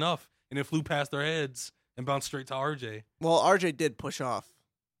out well enough, and it flew past their heads and bounced straight to RJ. Well, RJ did push off.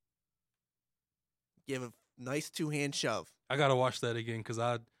 Give a nice two-hand shove. I gotta watch that again because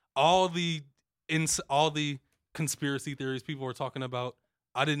all the conspiracy theories people were talking about,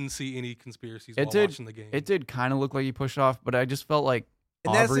 I didn't see any conspiracies while watching the game. It did kind of look like he pushed off, but I just felt like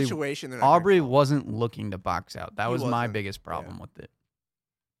In that situation, they're not Aubrey gonna call. wasn't looking to box out. That He was my wasn't. biggest problem Yeah. with it.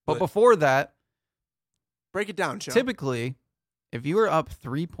 But But- before that, Break it down, Joe. typically, if you were up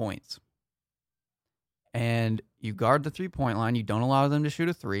 3 points and you guard the 3-point line, you don't allow them to shoot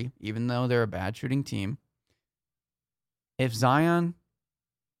a three, even though they're a bad shooting team. If Zion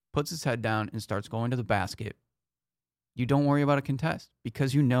puts his head down and starts going to the basket, you don't worry about a contest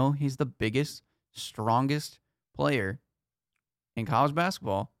because you know he's the biggest, strongest player in college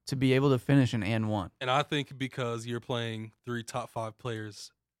basketball to be able to finish an and one. And I think because you're playing 3 top 5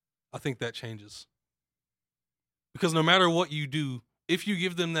 players, I think that changes. Because no matter what you do, if you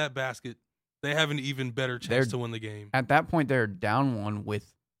give them that basket, they have an even better chance They're- to win the game. At that point, they're down one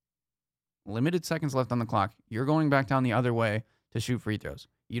with limited seconds left on the clock. You're going back down the other way to shoot free throws.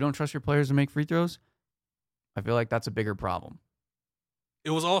 You don't trust your players to make free throws? I feel like that's a bigger problem. It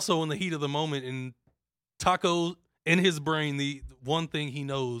was also in the heat of the moment, and Taco, in his brain, the one thing he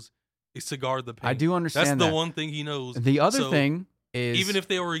knows is to guard the paint. I do understand That's that. the one thing he knows. The other So, thing is even if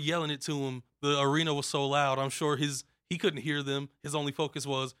they were yelling it to him, the arena was so loud, I'm sure he couldn't hear them. His only focus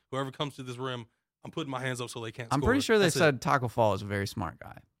was, whoever comes to this rim, I'm putting my hands up so they can't I'm score. pretty sure they That's it. said Taco Fall is a very smart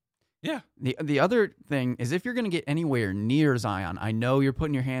guy. Yeah. The other thing is if you're going to get anywhere near Zion, I know you're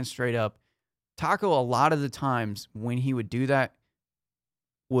putting your hands straight up. Taco, a lot of the times when he would do that,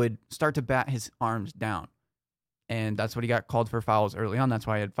 would start to bat his arms down. And that's what he got called for fouls early on. That's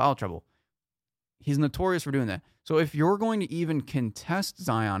why he had foul trouble. He's notorious for doing that. So if you're going to even contest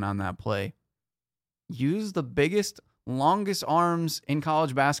Zion on that play, use the biggest, longest arms in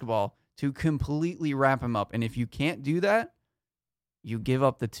college basketball to completely wrap him up. And if you can't do that, you give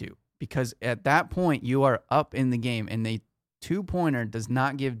up the 2. Because at that point, you are up in the game, and the 2-pointer does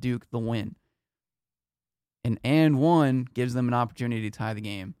not give Duke the win. An and one gives them an opportunity to tie the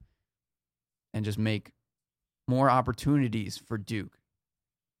game and just make more opportunities for Duke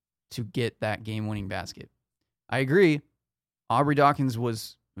to get that game-winning basket. I agree. Aubrey Dawkins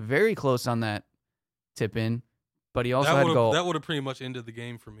was very close on that tip-in, but he also had to go. That would have pretty much ended the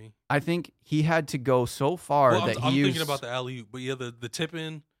game for me. I think he had to go so far Well, that I'm he used. thinking about the alley-oop, but yeah, the tip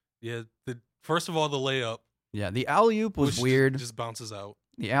in Yeah. First of all, the layup. Yeah, the alley-oop was weird. Just bounces out.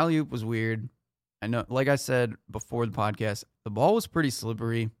 The alley-oop was weird. I know, like I said before the podcast, the ball was pretty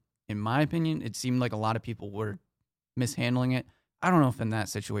slippery. In my opinion, it seemed like a lot of people were mishandling it. I don't know if in that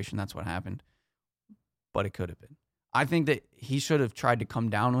situation that's what happened, but it could have been. I think that he should have tried to come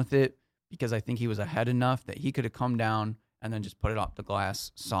down with it because I think he was ahead enough that he could have come down and then just put it off the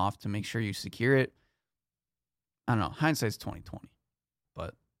glass soft to make sure you secure it. I don't know. Hindsight's 20/20,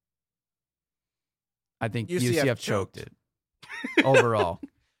 but I think UCF choked it overall.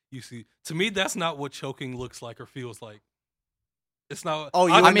 To me, that's not what choking looks like or feels like. It's not. Oh,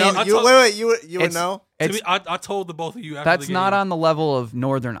 you would know? To me, I told the both of you after that's the game. not on the level of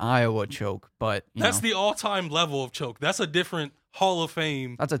Northern Iowa choke, but That's the all-time level of choke. That's a different Hall of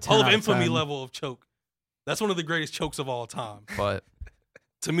Fame, that's a 10 Hall of out Infamy 10. level of choke. That's one of the greatest chokes of all time. But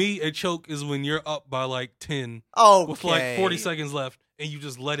To me, a choke is when you're up by like 10 Okay. with like 40 seconds left and you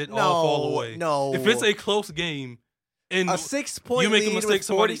just let it all fall away. No. If it's a close game and a 6-point you make a lead mistake, with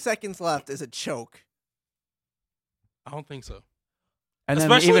 40 seconds left is a choke. I don't think so. and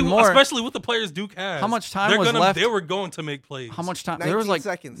then Especially, even more, especially with the players Duke has. how much time was left? They were going to make plays. How much time? 19 There was like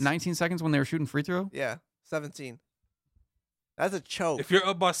seconds. 19 seconds when they were shooting free throw. Yeah, 17. That's a choke. If you're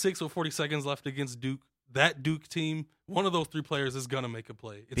up by 6 with 40 seconds left against Duke, that Duke team, one of those three players is going to make a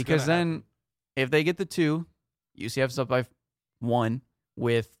play. It's Because gonna then, happen. if they get the 2, UCF's up by 1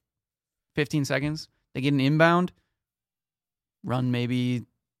 with 15 seconds. They get an inbound, run maybe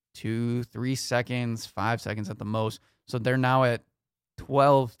 2, 3 seconds, 5 seconds at the most. So they're now at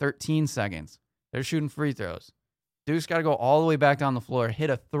 12, 13 seconds. They're shooting free throws. Duke's got to go all the way back down the floor, hit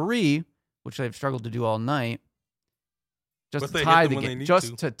a 3, which they've struggled to do all night, just But to they tie hit the them when they game. need Just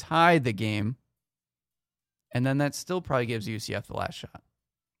to. to tie the game. And then that still probably gives UCF the last shot.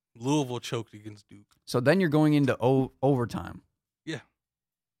 Louisville choked against Duke. So then you're going into overtime. Yeah.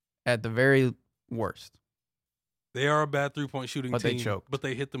 At the very worst. They are a bad three-point shooting But they team, choked. but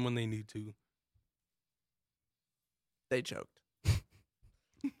they hit them when they need to. They choked.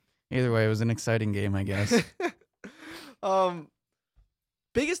 Either way, it was an exciting game, I guess.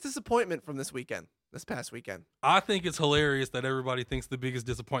 Biggest disappointment from this past weekend. I think it's hilarious that everybody thinks the biggest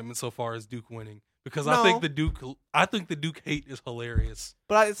disappointment so far is Duke winning because No. I think the Duke hate is hilarious.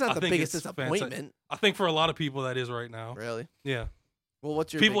 But it's not I the think biggest it's disappointment. I think for a lot of people that is right now. Really? Yeah. Well,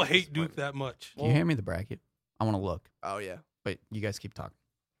 what's your People biggest hate Duke disappointment? that much. Can you hand me the bracket? I want to look. Oh, yeah. But you guys keep talking.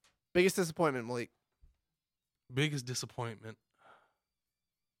 Biggest disappointment, Malik. Biggest disappointment.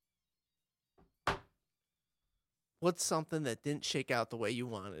 What's something that didn't shake out the way you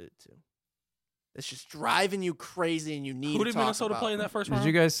wanted it to? It's just driving you crazy and you need Who to did talk Minnesota about play in that first Did round?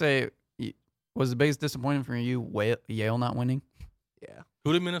 you guys say, was the biggest disappointment for you Yale not winning? Yeah.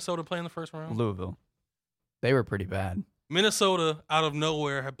 Who did Minnesota play in the first round? Louisville. They were pretty bad. Minnesota, out of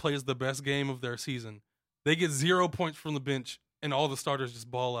nowhere, plays the best game of their season. They get 0 points from the bench, and all the starters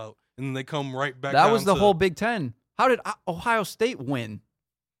just ball out. And then they come right back That down was the to- whole Big Ten. How did Ohio State win?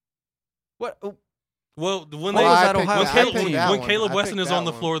 What? Well, when What they was that picked Ohio that- State I picked team? that when one. Caleb I Weston picked is on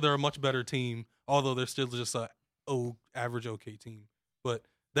that the one. floor, they're a much better team, although they're still just a average okay team. But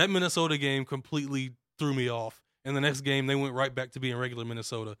that Minnesota game completely threw me off. And the next game, they went right back to being regular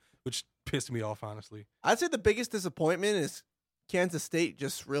Minnesota, which pissed me off, honestly. I'd say the biggest disappointment is Kansas State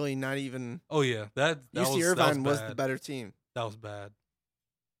just really not even. Oh, yeah. That UC was Irvine bad. was the better team That was bad.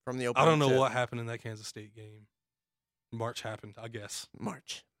 from the opening I don't know tip. what happened in that Kansas State game. March happened, I guess.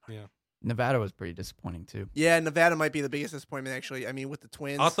 March. Yeah. Nevada was pretty disappointing too. Yeah, Nevada might be the biggest disappointment, actually. I mean, with the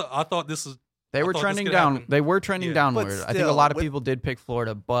Twins. I thought this was They I were thought this trending could down. happen. They were trending Yeah. downward. But I think a still, lot of with- people did pick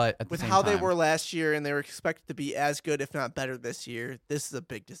Florida, but at the with same how time, they were last year and they were expected to be as good, if not better, this year, this is a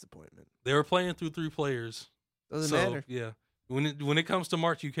big disappointment. they were playing through three players. Doesn't So, matter. yeah. When it comes to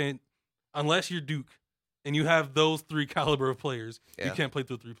March, you can't, unless you're Duke and you have those three caliber of players, Yeah. you can't play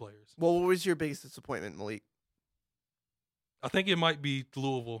through three players. Well, what was your biggest disappointment, Malik? I think it might be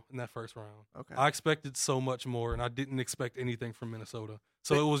Louisville in that first round. Okay. I expected so much more, and I didn't expect anything from Minnesota.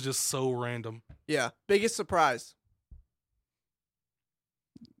 So it was just so random. Yeah. Biggest surprise.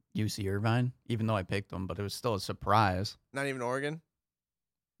 UC Irvine, even though I picked them, but it was still a surprise. Not even Oregon.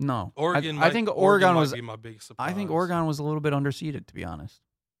 No, Oregon. I think Oregon might was. be my biggest surprise. I think Oregon was a little bit underseeded, to be honest.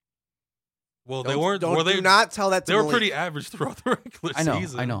 Well, they weren't. Don't Were they? do not tell that to They were Malik. pretty average throughout the regular I know.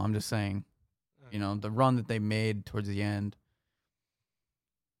 season. I know. I'm just saying. You know, the run that they made towards the end.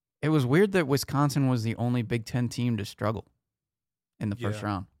 It was weird that Wisconsin was the only Big Ten team to struggle in the first Yeah.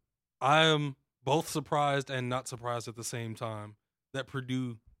 round. I am both surprised and not surprised at the same time that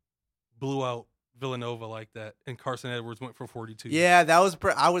Purdue blew out Villanova like that, and Carson Edwards went for 42. Yeah, that was.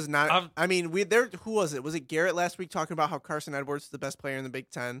 I was not. I mean, who was it? Was it Garrett last week talking about how Carson Edwards is the best player in the Big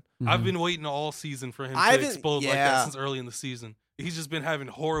Ten? I've been waiting all season for him to explode like that since early in the season. He's just been having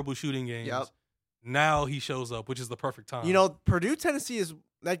horrible shooting games. Yep. Now he shows up, which is the perfect time. You know, Purdue, Tennessee is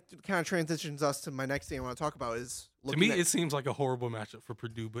that kind of transitions us to my next thing I want to talk about is. To me, it seems like a horrible matchup for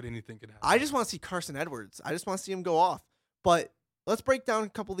Purdue, but anything can happen. I just want to see Carson Edwards. I just want to see him go off. But let's break down a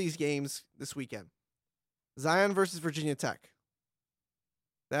couple of these games this weekend. Zion versus Virginia Tech.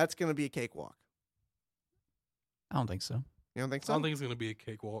 That's going to be a cakewalk. I don't think so. You don't think so? I don't think it's going to be a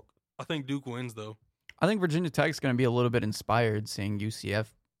cakewalk. I think Duke wins, though. I think Virginia Tech's going to be a little bit inspired seeing UCF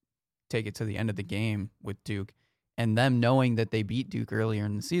take it to the end of the game with Duke and them knowing that they beat Duke earlier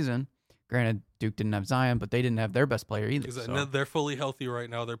in the season. Granted, Duke didn't have Zion, but they didn't have their best player either. So. They're fully healthy right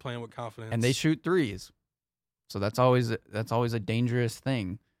now. They're playing with confidence. And they shoot threes. So that's always a dangerous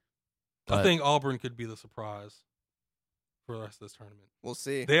thing. But I think Auburn could be the surprise for the rest of this tournament. We'll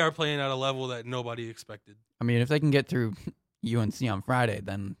see. They are playing at a level that nobody expected. I mean, if they can get through UNC on Friday,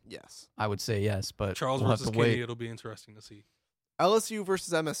 then yes, I would say yes. But Charles versus Kenny, it'll be interesting to see. LSU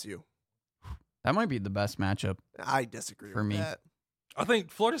versus MSU. That might be the best matchup. I disagree for with me. That. I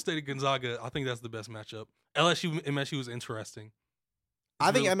think Florida State and Gonzaga, I think that's the best matchup. MSU is interesting.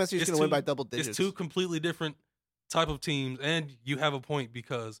 I think MSU is going to win by double digits. It's two completely different type of teams, and you have a point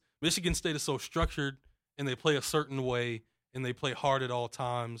because Michigan State is so structured, and they play a certain way, and they play hard at all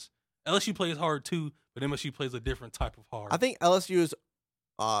times. LSU plays hard too, but MSU plays a different type of hard. I think LSU is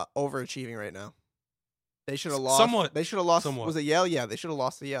overachieving right now. They should have lost. Somewhat. They should have lost. Somewhat. Was it Yale? Yeah, they should have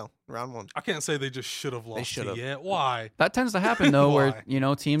lost to Yale round 1. I can't say they just should have lost. They should have. Yeah, why? That tends to happen though, where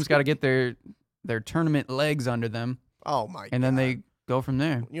teams got to get their tournament legs under them. Oh my! And then they go from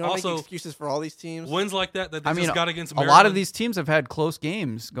there. You don't make excuses for all these teams. Wins like that they just got against Maryland. A lot of these teams have had close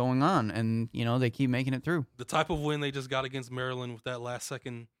games going on, and they keep making it through. The type of win they just got against Maryland with that last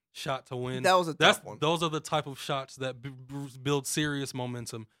second shot to win. That was a tough one. Those are the type of shots that build serious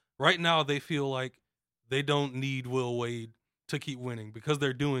momentum. Right now, they feel like they don't need Will Wade to keep winning because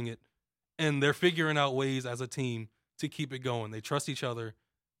they're doing it, and they're figuring out ways as a team to keep it going. They trust each other.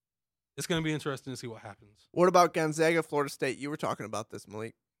 It's going to be interesting to see what happens. What about Gonzaga, Florida State? You were talking about this,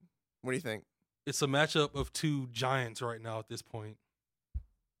 Malik. What do you think? It's a matchup of two giants right now at this point.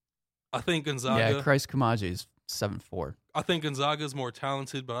 I think Gonzaga... Yeah, Christ Kamaji is 7'4". I think Gonzaga is more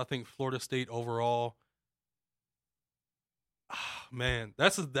talented, but I think Florida State overall... man,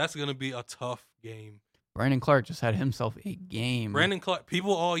 that's going to be a tough game. Brandon Clark just had himself a game. Brandon Clark,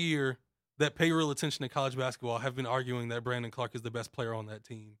 people all year that pay real attention to college basketball have been arguing that Brandon Clark is the best player on that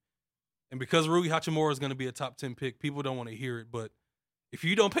team. And because Rui Hachimura is going to be a top 10 pick, people don't want to hear it. But if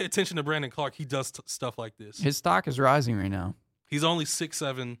you don't pay attention to Brandon Clark, he does stuff like this. His stock is rising right now. He's only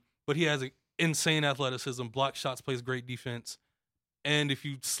 6'7", but he has insane athleticism, block shots, plays great defense. And if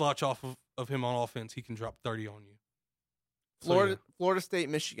you slouch off of him on offense, he can drop 30 on you. Florida State,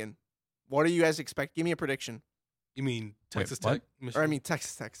 Michigan. What do you guys expect? Give me a prediction. You mean Texas Tech? Or I mean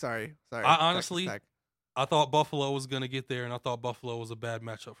Texas Tech. Sorry. I honestly, I thought Buffalo was going to get there, and I thought Buffalo was a bad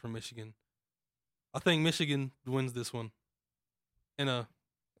matchup for Michigan. I think Michigan wins this one. And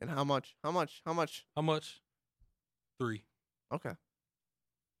how much? How much? 3. Okay.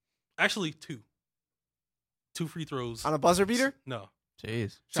 Actually, 2. 2 free throws. On a buzzer beater? No.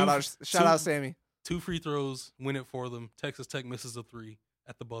 Jeez. Shout out Sammy. 2 free throws, win it for them. Texas Tech misses a 3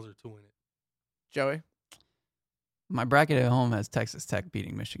 at the buzzer to win it. Joey? My bracket at home has Texas Tech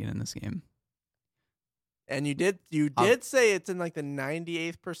beating Michigan in this game. And you did say it's in like the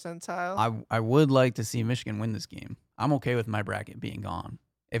 98th percentile? I would like to see Michigan win this game. I'm okay with my bracket being gone.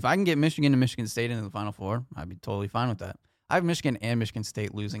 If I can get Michigan and Michigan State into the Final Four, I'd be totally fine with that. I have Michigan and Michigan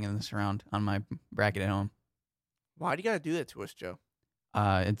State losing in this round on my bracket at home. Why do you got to do that to us, Joe?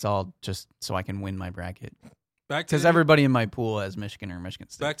 It's all just so I can win my bracket. Because everybody in my pool has Michigan or Michigan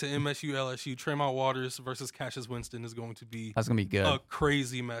State. Back to MSU, LSU. Tremont Waters versus Cassius Winston is going to be good. A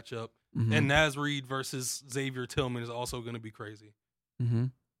crazy matchup. Mm-hmm. And Naz Reid versus Xavier Tillman is also going to be crazy. Mm-hmm.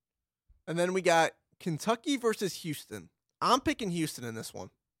 And then we got Kentucky versus Houston. I'm picking Houston in this one.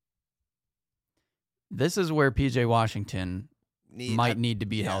 This is where P.J. Washington might need to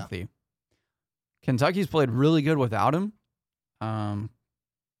be healthy. Kentucky's played really good without him.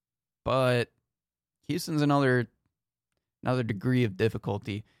 But Houston's another degree of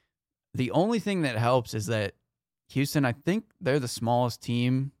difficulty. The only thing that helps is that Houston, I think they're the smallest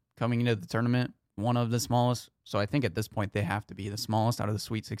team coming into the tournament, one of the smallest. So I think at this point they have to be the smallest out of the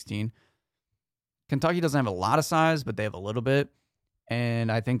Sweet 16. Kentucky doesn't have a lot of size, but they have a little bit.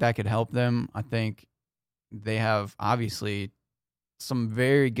 And I think that could help them. I think they have obviously some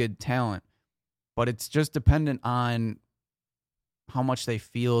very good talent. but it's just dependent on how much they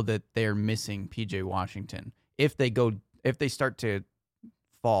feel that they're missing PJ Washington. If they start to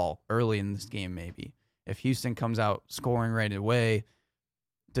fall early in this game, maybe. If Houston comes out scoring right away,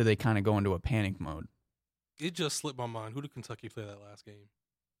 do they kind of go into a panic mode? It just slipped my mind. Who did Kentucky play that last game?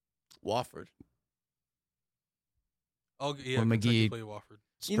 Wofford. Oh, yeah, Well, Kentucky McGee played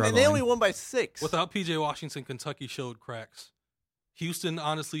Wofford. They only won by 6. Without PJ Washington, Kentucky showed cracks. Houston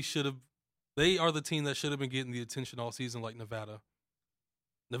honestly should have. They are the team that should have been getting the attention all season, like Nevada.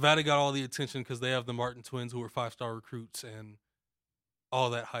 Nevada got all the attention because they have the Martin twins, who were 5-star recruits and all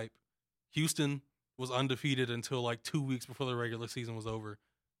that hype. Houston was undefeated until like 2 weeks before the regular season was over.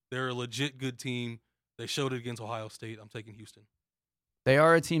 They're a legit good team. They showed it against Ohio State. I'm taking Houston. They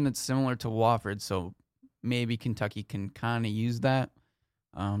are a team that's similar to Wofford, so maybe Kentucky can kind of use that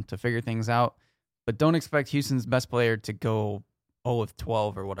to figure things out. But don't expect Houston's best player to go 0 of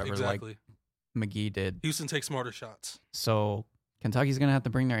 12 or whatever Exactly. like McGee did. Houston takes smarter shots. So Kentucky's going to have to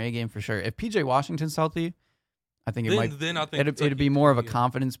bring their A game for sure. If PJ Washington's healthy, I think Then I think it'd be more of a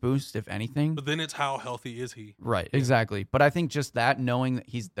confidence boost, if anything. But then it's how healthy is he? Right, Yeah. exactly. But I think just that, knowing that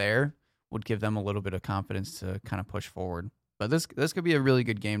he's there, would give them a little bit of confidence to kind of push forward. But this could be a really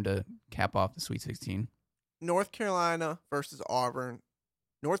good game to cap off the Sweet 16. North Carolina versus Auburn.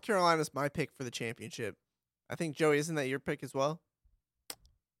 North Carolina's my pick for the championship. I think, Joey, isn't that your pick as well?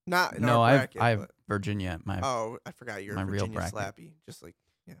 Not in No, our I bracket. have but- Virginia at my. Oh, I forgot you're my real Virginia bracket. Slappy. Just like,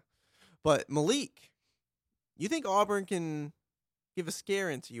 yeah. But Malik, you think Auburn can give a scare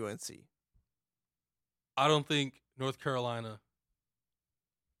into UNC? I don't think North Carolina.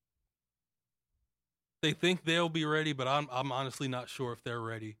 They think they'll be ready, but I'm honestly not sure if they're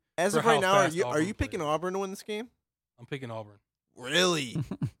ready. As For of right how now, are fast you Auburn picking plays. Auburn to win this game? I'm picking Auburn. Really?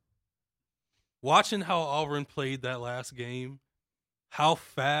 Watching how Auburn played that last game, how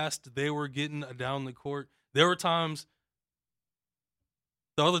fast they were getting down the court. There were times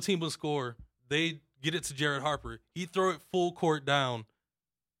the other team would score. They'd get it to Jared Harper. He'd throw it full court down.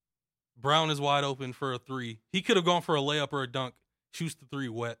 Brown is wide open for a 3. He could have gone for a layup or a dunk. Shoots the 3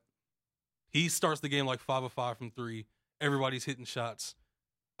 wet. He starts the game like 5 of 5 from 3. Everybody's hitting shots.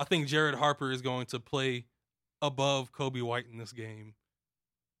 I think Jared Harper is going to play above Kobe White in this game.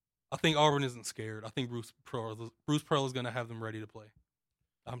 I think Auburn isn't scared. I think Bruce Pearl is going to have them ready to play.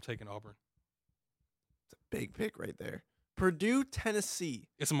 I'm taking Auburn. It's a big pick right there. Purdue, Tennessee.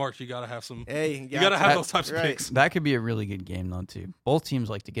 It's March. You got to have some. Hey, You got to have that- those types of right. picks. That could be a really good game, though, too. Both teams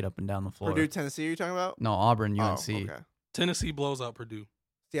like to get up and down the floor. Purdue, Tennessee, are you talking about? No, Auburn, UNC. Oh, okay. Tennessee blows out Purdue.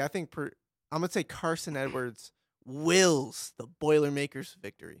 See, I think I'm going to say Carson Edwards wills the Boilermakers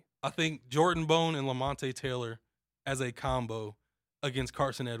victory. I think Jordan Bone and Lamonte Taylor as a combo against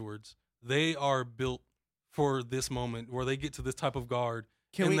Carson Edwards, they are built for this moment where they get to this type of guard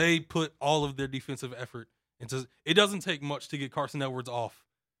they put all of their defensive effort into. It doesn't take much to get Carson Edwards off.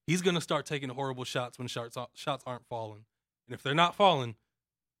 He's going to start taking horrible shots when shots aren't falling. And if they're not falling,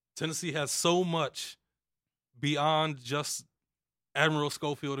 Tennessee has so much beyond just Admiral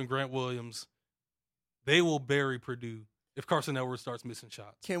Schofield and Grant Williams. They will bury Purdue if Carson Edwards starts missing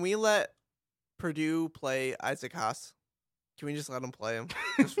shots. Can we let Purdue play Isaac Haas? Can we just let him play him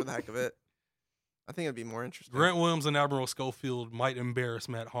just for the heck of it? I think it'd be more interesting. Grant Williams and Admiral Schofield might embarrass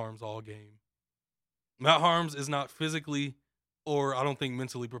Matt Harms all game. Matt Harms is not physically or I don't think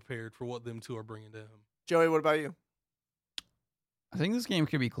mentally prepared for what them two are bringing to him. Joey, what about you? I think this game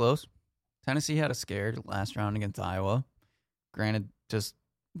could be close. Tennessee had a scared last round against Iowa. Granted, just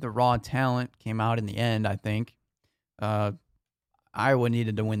the raw talent came out in the end, I think. Iowa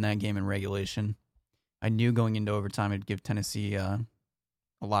needed to win that game in regulation. I knew going into overtime it'd give Tennessee a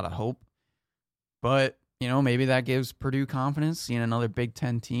lot of hope. But, maybe that gives Purdue confidence, seeing another Big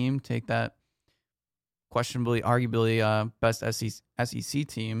Ten team take that questionably, arguably best SEC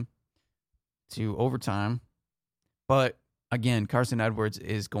team to overtime. But, again, Carson Edwards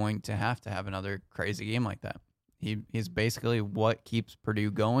is going to have another crazy game like that. He's basically what keeps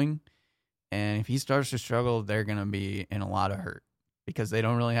Purdue going. And if he starts to struggle, they're going to be in a lot of hurt because they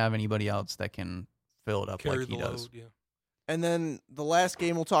don't really have anybody else that can fill it up Carry like he the does. load, yeah. And then the last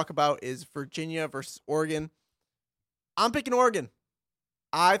game we'll talk about is Virginia versus Oregon. I'm picking Oregon.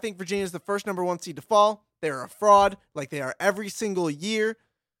 I think Virginia is the first number 1 seed to fall. They're a fraud like they are every single year.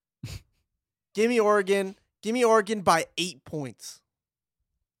 Give me Oregon. Give me Oregon by 8 points.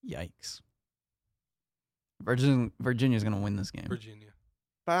 Yikes. Virginia's going to win this game. Virginia.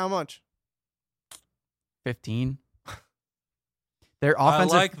 By how much? 15. Their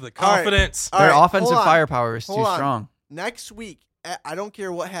offensive, I like the confidence. All their right, offensive hold on. firepower is too Hold on. strong. Next week, I don't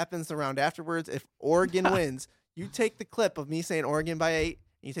care what happens around afterwards. If Oregon wins, you take the clip of me saying Oregon by 8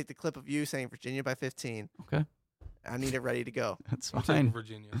 You take the clip of you saying Virginia by 15. Okay. I need it ready to go. That's I'm taking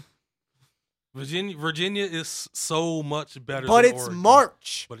fine. Virginia is so much better But than it's Oregon.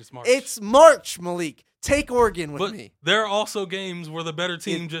 March. But it's March. It's March, Malik. Take Oregon with But me. there are also games where the better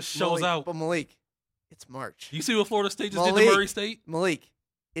team just shows Malik, out. But Malik, it's March. You see what Florida State just did Malik. to Murray State? Malik,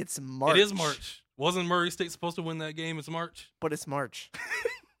 it's March. It is March. Wasn't Murray State supposed to win that game? It's March. But it's March.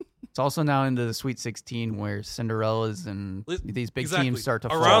 It's also now into the Sweet 16 where Cinderellas and these big teams start to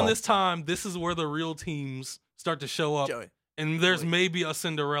fall. Around this time, this is where the real teams start to show up. Joey, And there's maybe a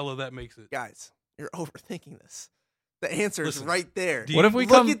Cinderella that makes it. guys, you're overthinking this. The answer is Listen, right there. What if we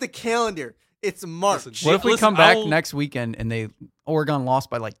Look come? at the calendar. It's March. Listen, What if we listen, come back I'll- next weekend and Oregon lost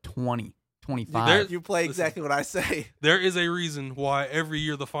by like 20, 25? There- You play Listen. exactly what I say. There is a reason why every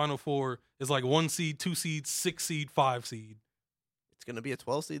year the Final Four is like 1 seed, 2 seed, 6 seed, 5 seed. It's going to be a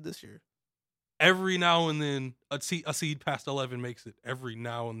 12 seed this year. Every now and then, a seed past 11 makes it. Every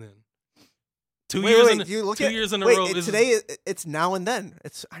now and then. Two Wait, years wait, in, you look 2 at, years in a wait, row. it- Is, today it's now and then.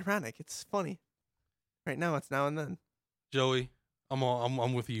 It's ironic. It's funny. Right now it's now and then. Joey,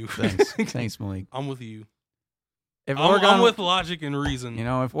 I'm with you. Thanks, thanks, Malik. I'm with you. If I'm with logic and reason.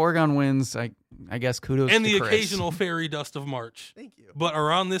 if Oregon wins, I guess kudos And to the Chris. occasional fairy dust of March. Thank you. But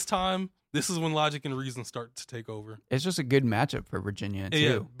around this time, this is when logic and reason start to take over. It's just a good matchup for Virginia too.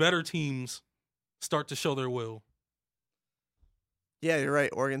 Yeah, better teams start to show their will. Yeah, you're right.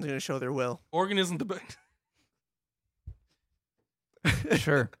 Oregon's going to show their will. Oregon isn't the best.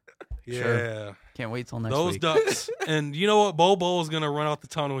 Sure. Yeah. Sure. Can't wait till next Those week. Ducks. And you know what? Bo is going to run out the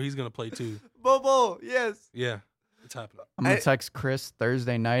tunnel. He's going to play too. Bobo, yes. Yeah, it's happening. I'm gonna text Chris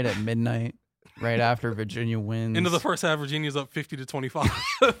Thursday night at midnight, right after Virginia wins. Into the first half, Virginia's up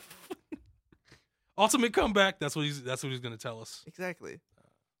 50-25. Ultimate comeback. That's what he's going to tell us. Exactly.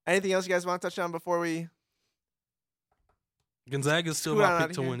 Anything else you guys want to touch on before we... Gonzaga's still Scoot on my outta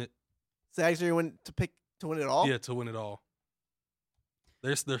pick to here. win it. Zags, are you to win it all? Yeah, to win it all.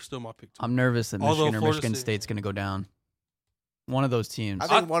 They're still my pick. I'm nervous that Although Michigan or Florida Michigan State- State's gonna go down. One of those teams. I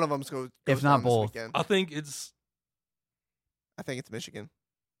think one of them's goes if down not this both. weekend. I think it's I think it's Michigan.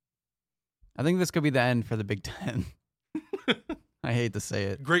 I think this could be the end for the Big Ten. I hate to say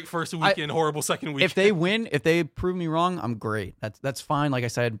it. great first weekend, horrible second weekend. If they win, if they prove me wrong, I'm great. That's fine. Like I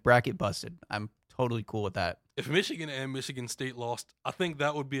said, bracket busted. I'm totally cool with that. If Michigan and Michigan State lost, I think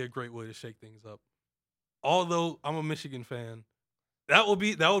that would be a great way to shake things up. Although I'm a Michigan fan, that would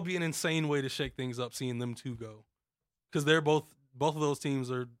be an insane way to shake things up seeing them two go. Because they're both of those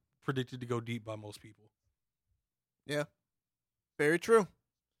teams are predicted to go deep by most people. Yeah. Very true.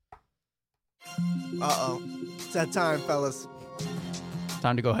 Uh-oh. It's that time, fellas.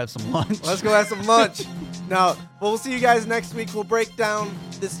 Time to go have some lunch. Let's go have some lunch. Now, we'll see you guys next week. We'll break down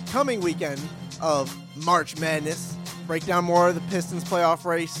this coming weekend of March Madness. Break down more of the Pistons playoff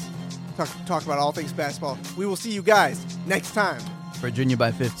race. Talk about all things basketball. We will see you guys next time. Virginia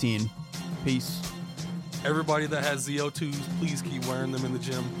by 15. Peace. Everybody that has ZO2s, please keep wearing them in the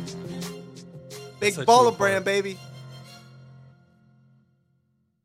gym. Big Set you baller apart. brand, baby.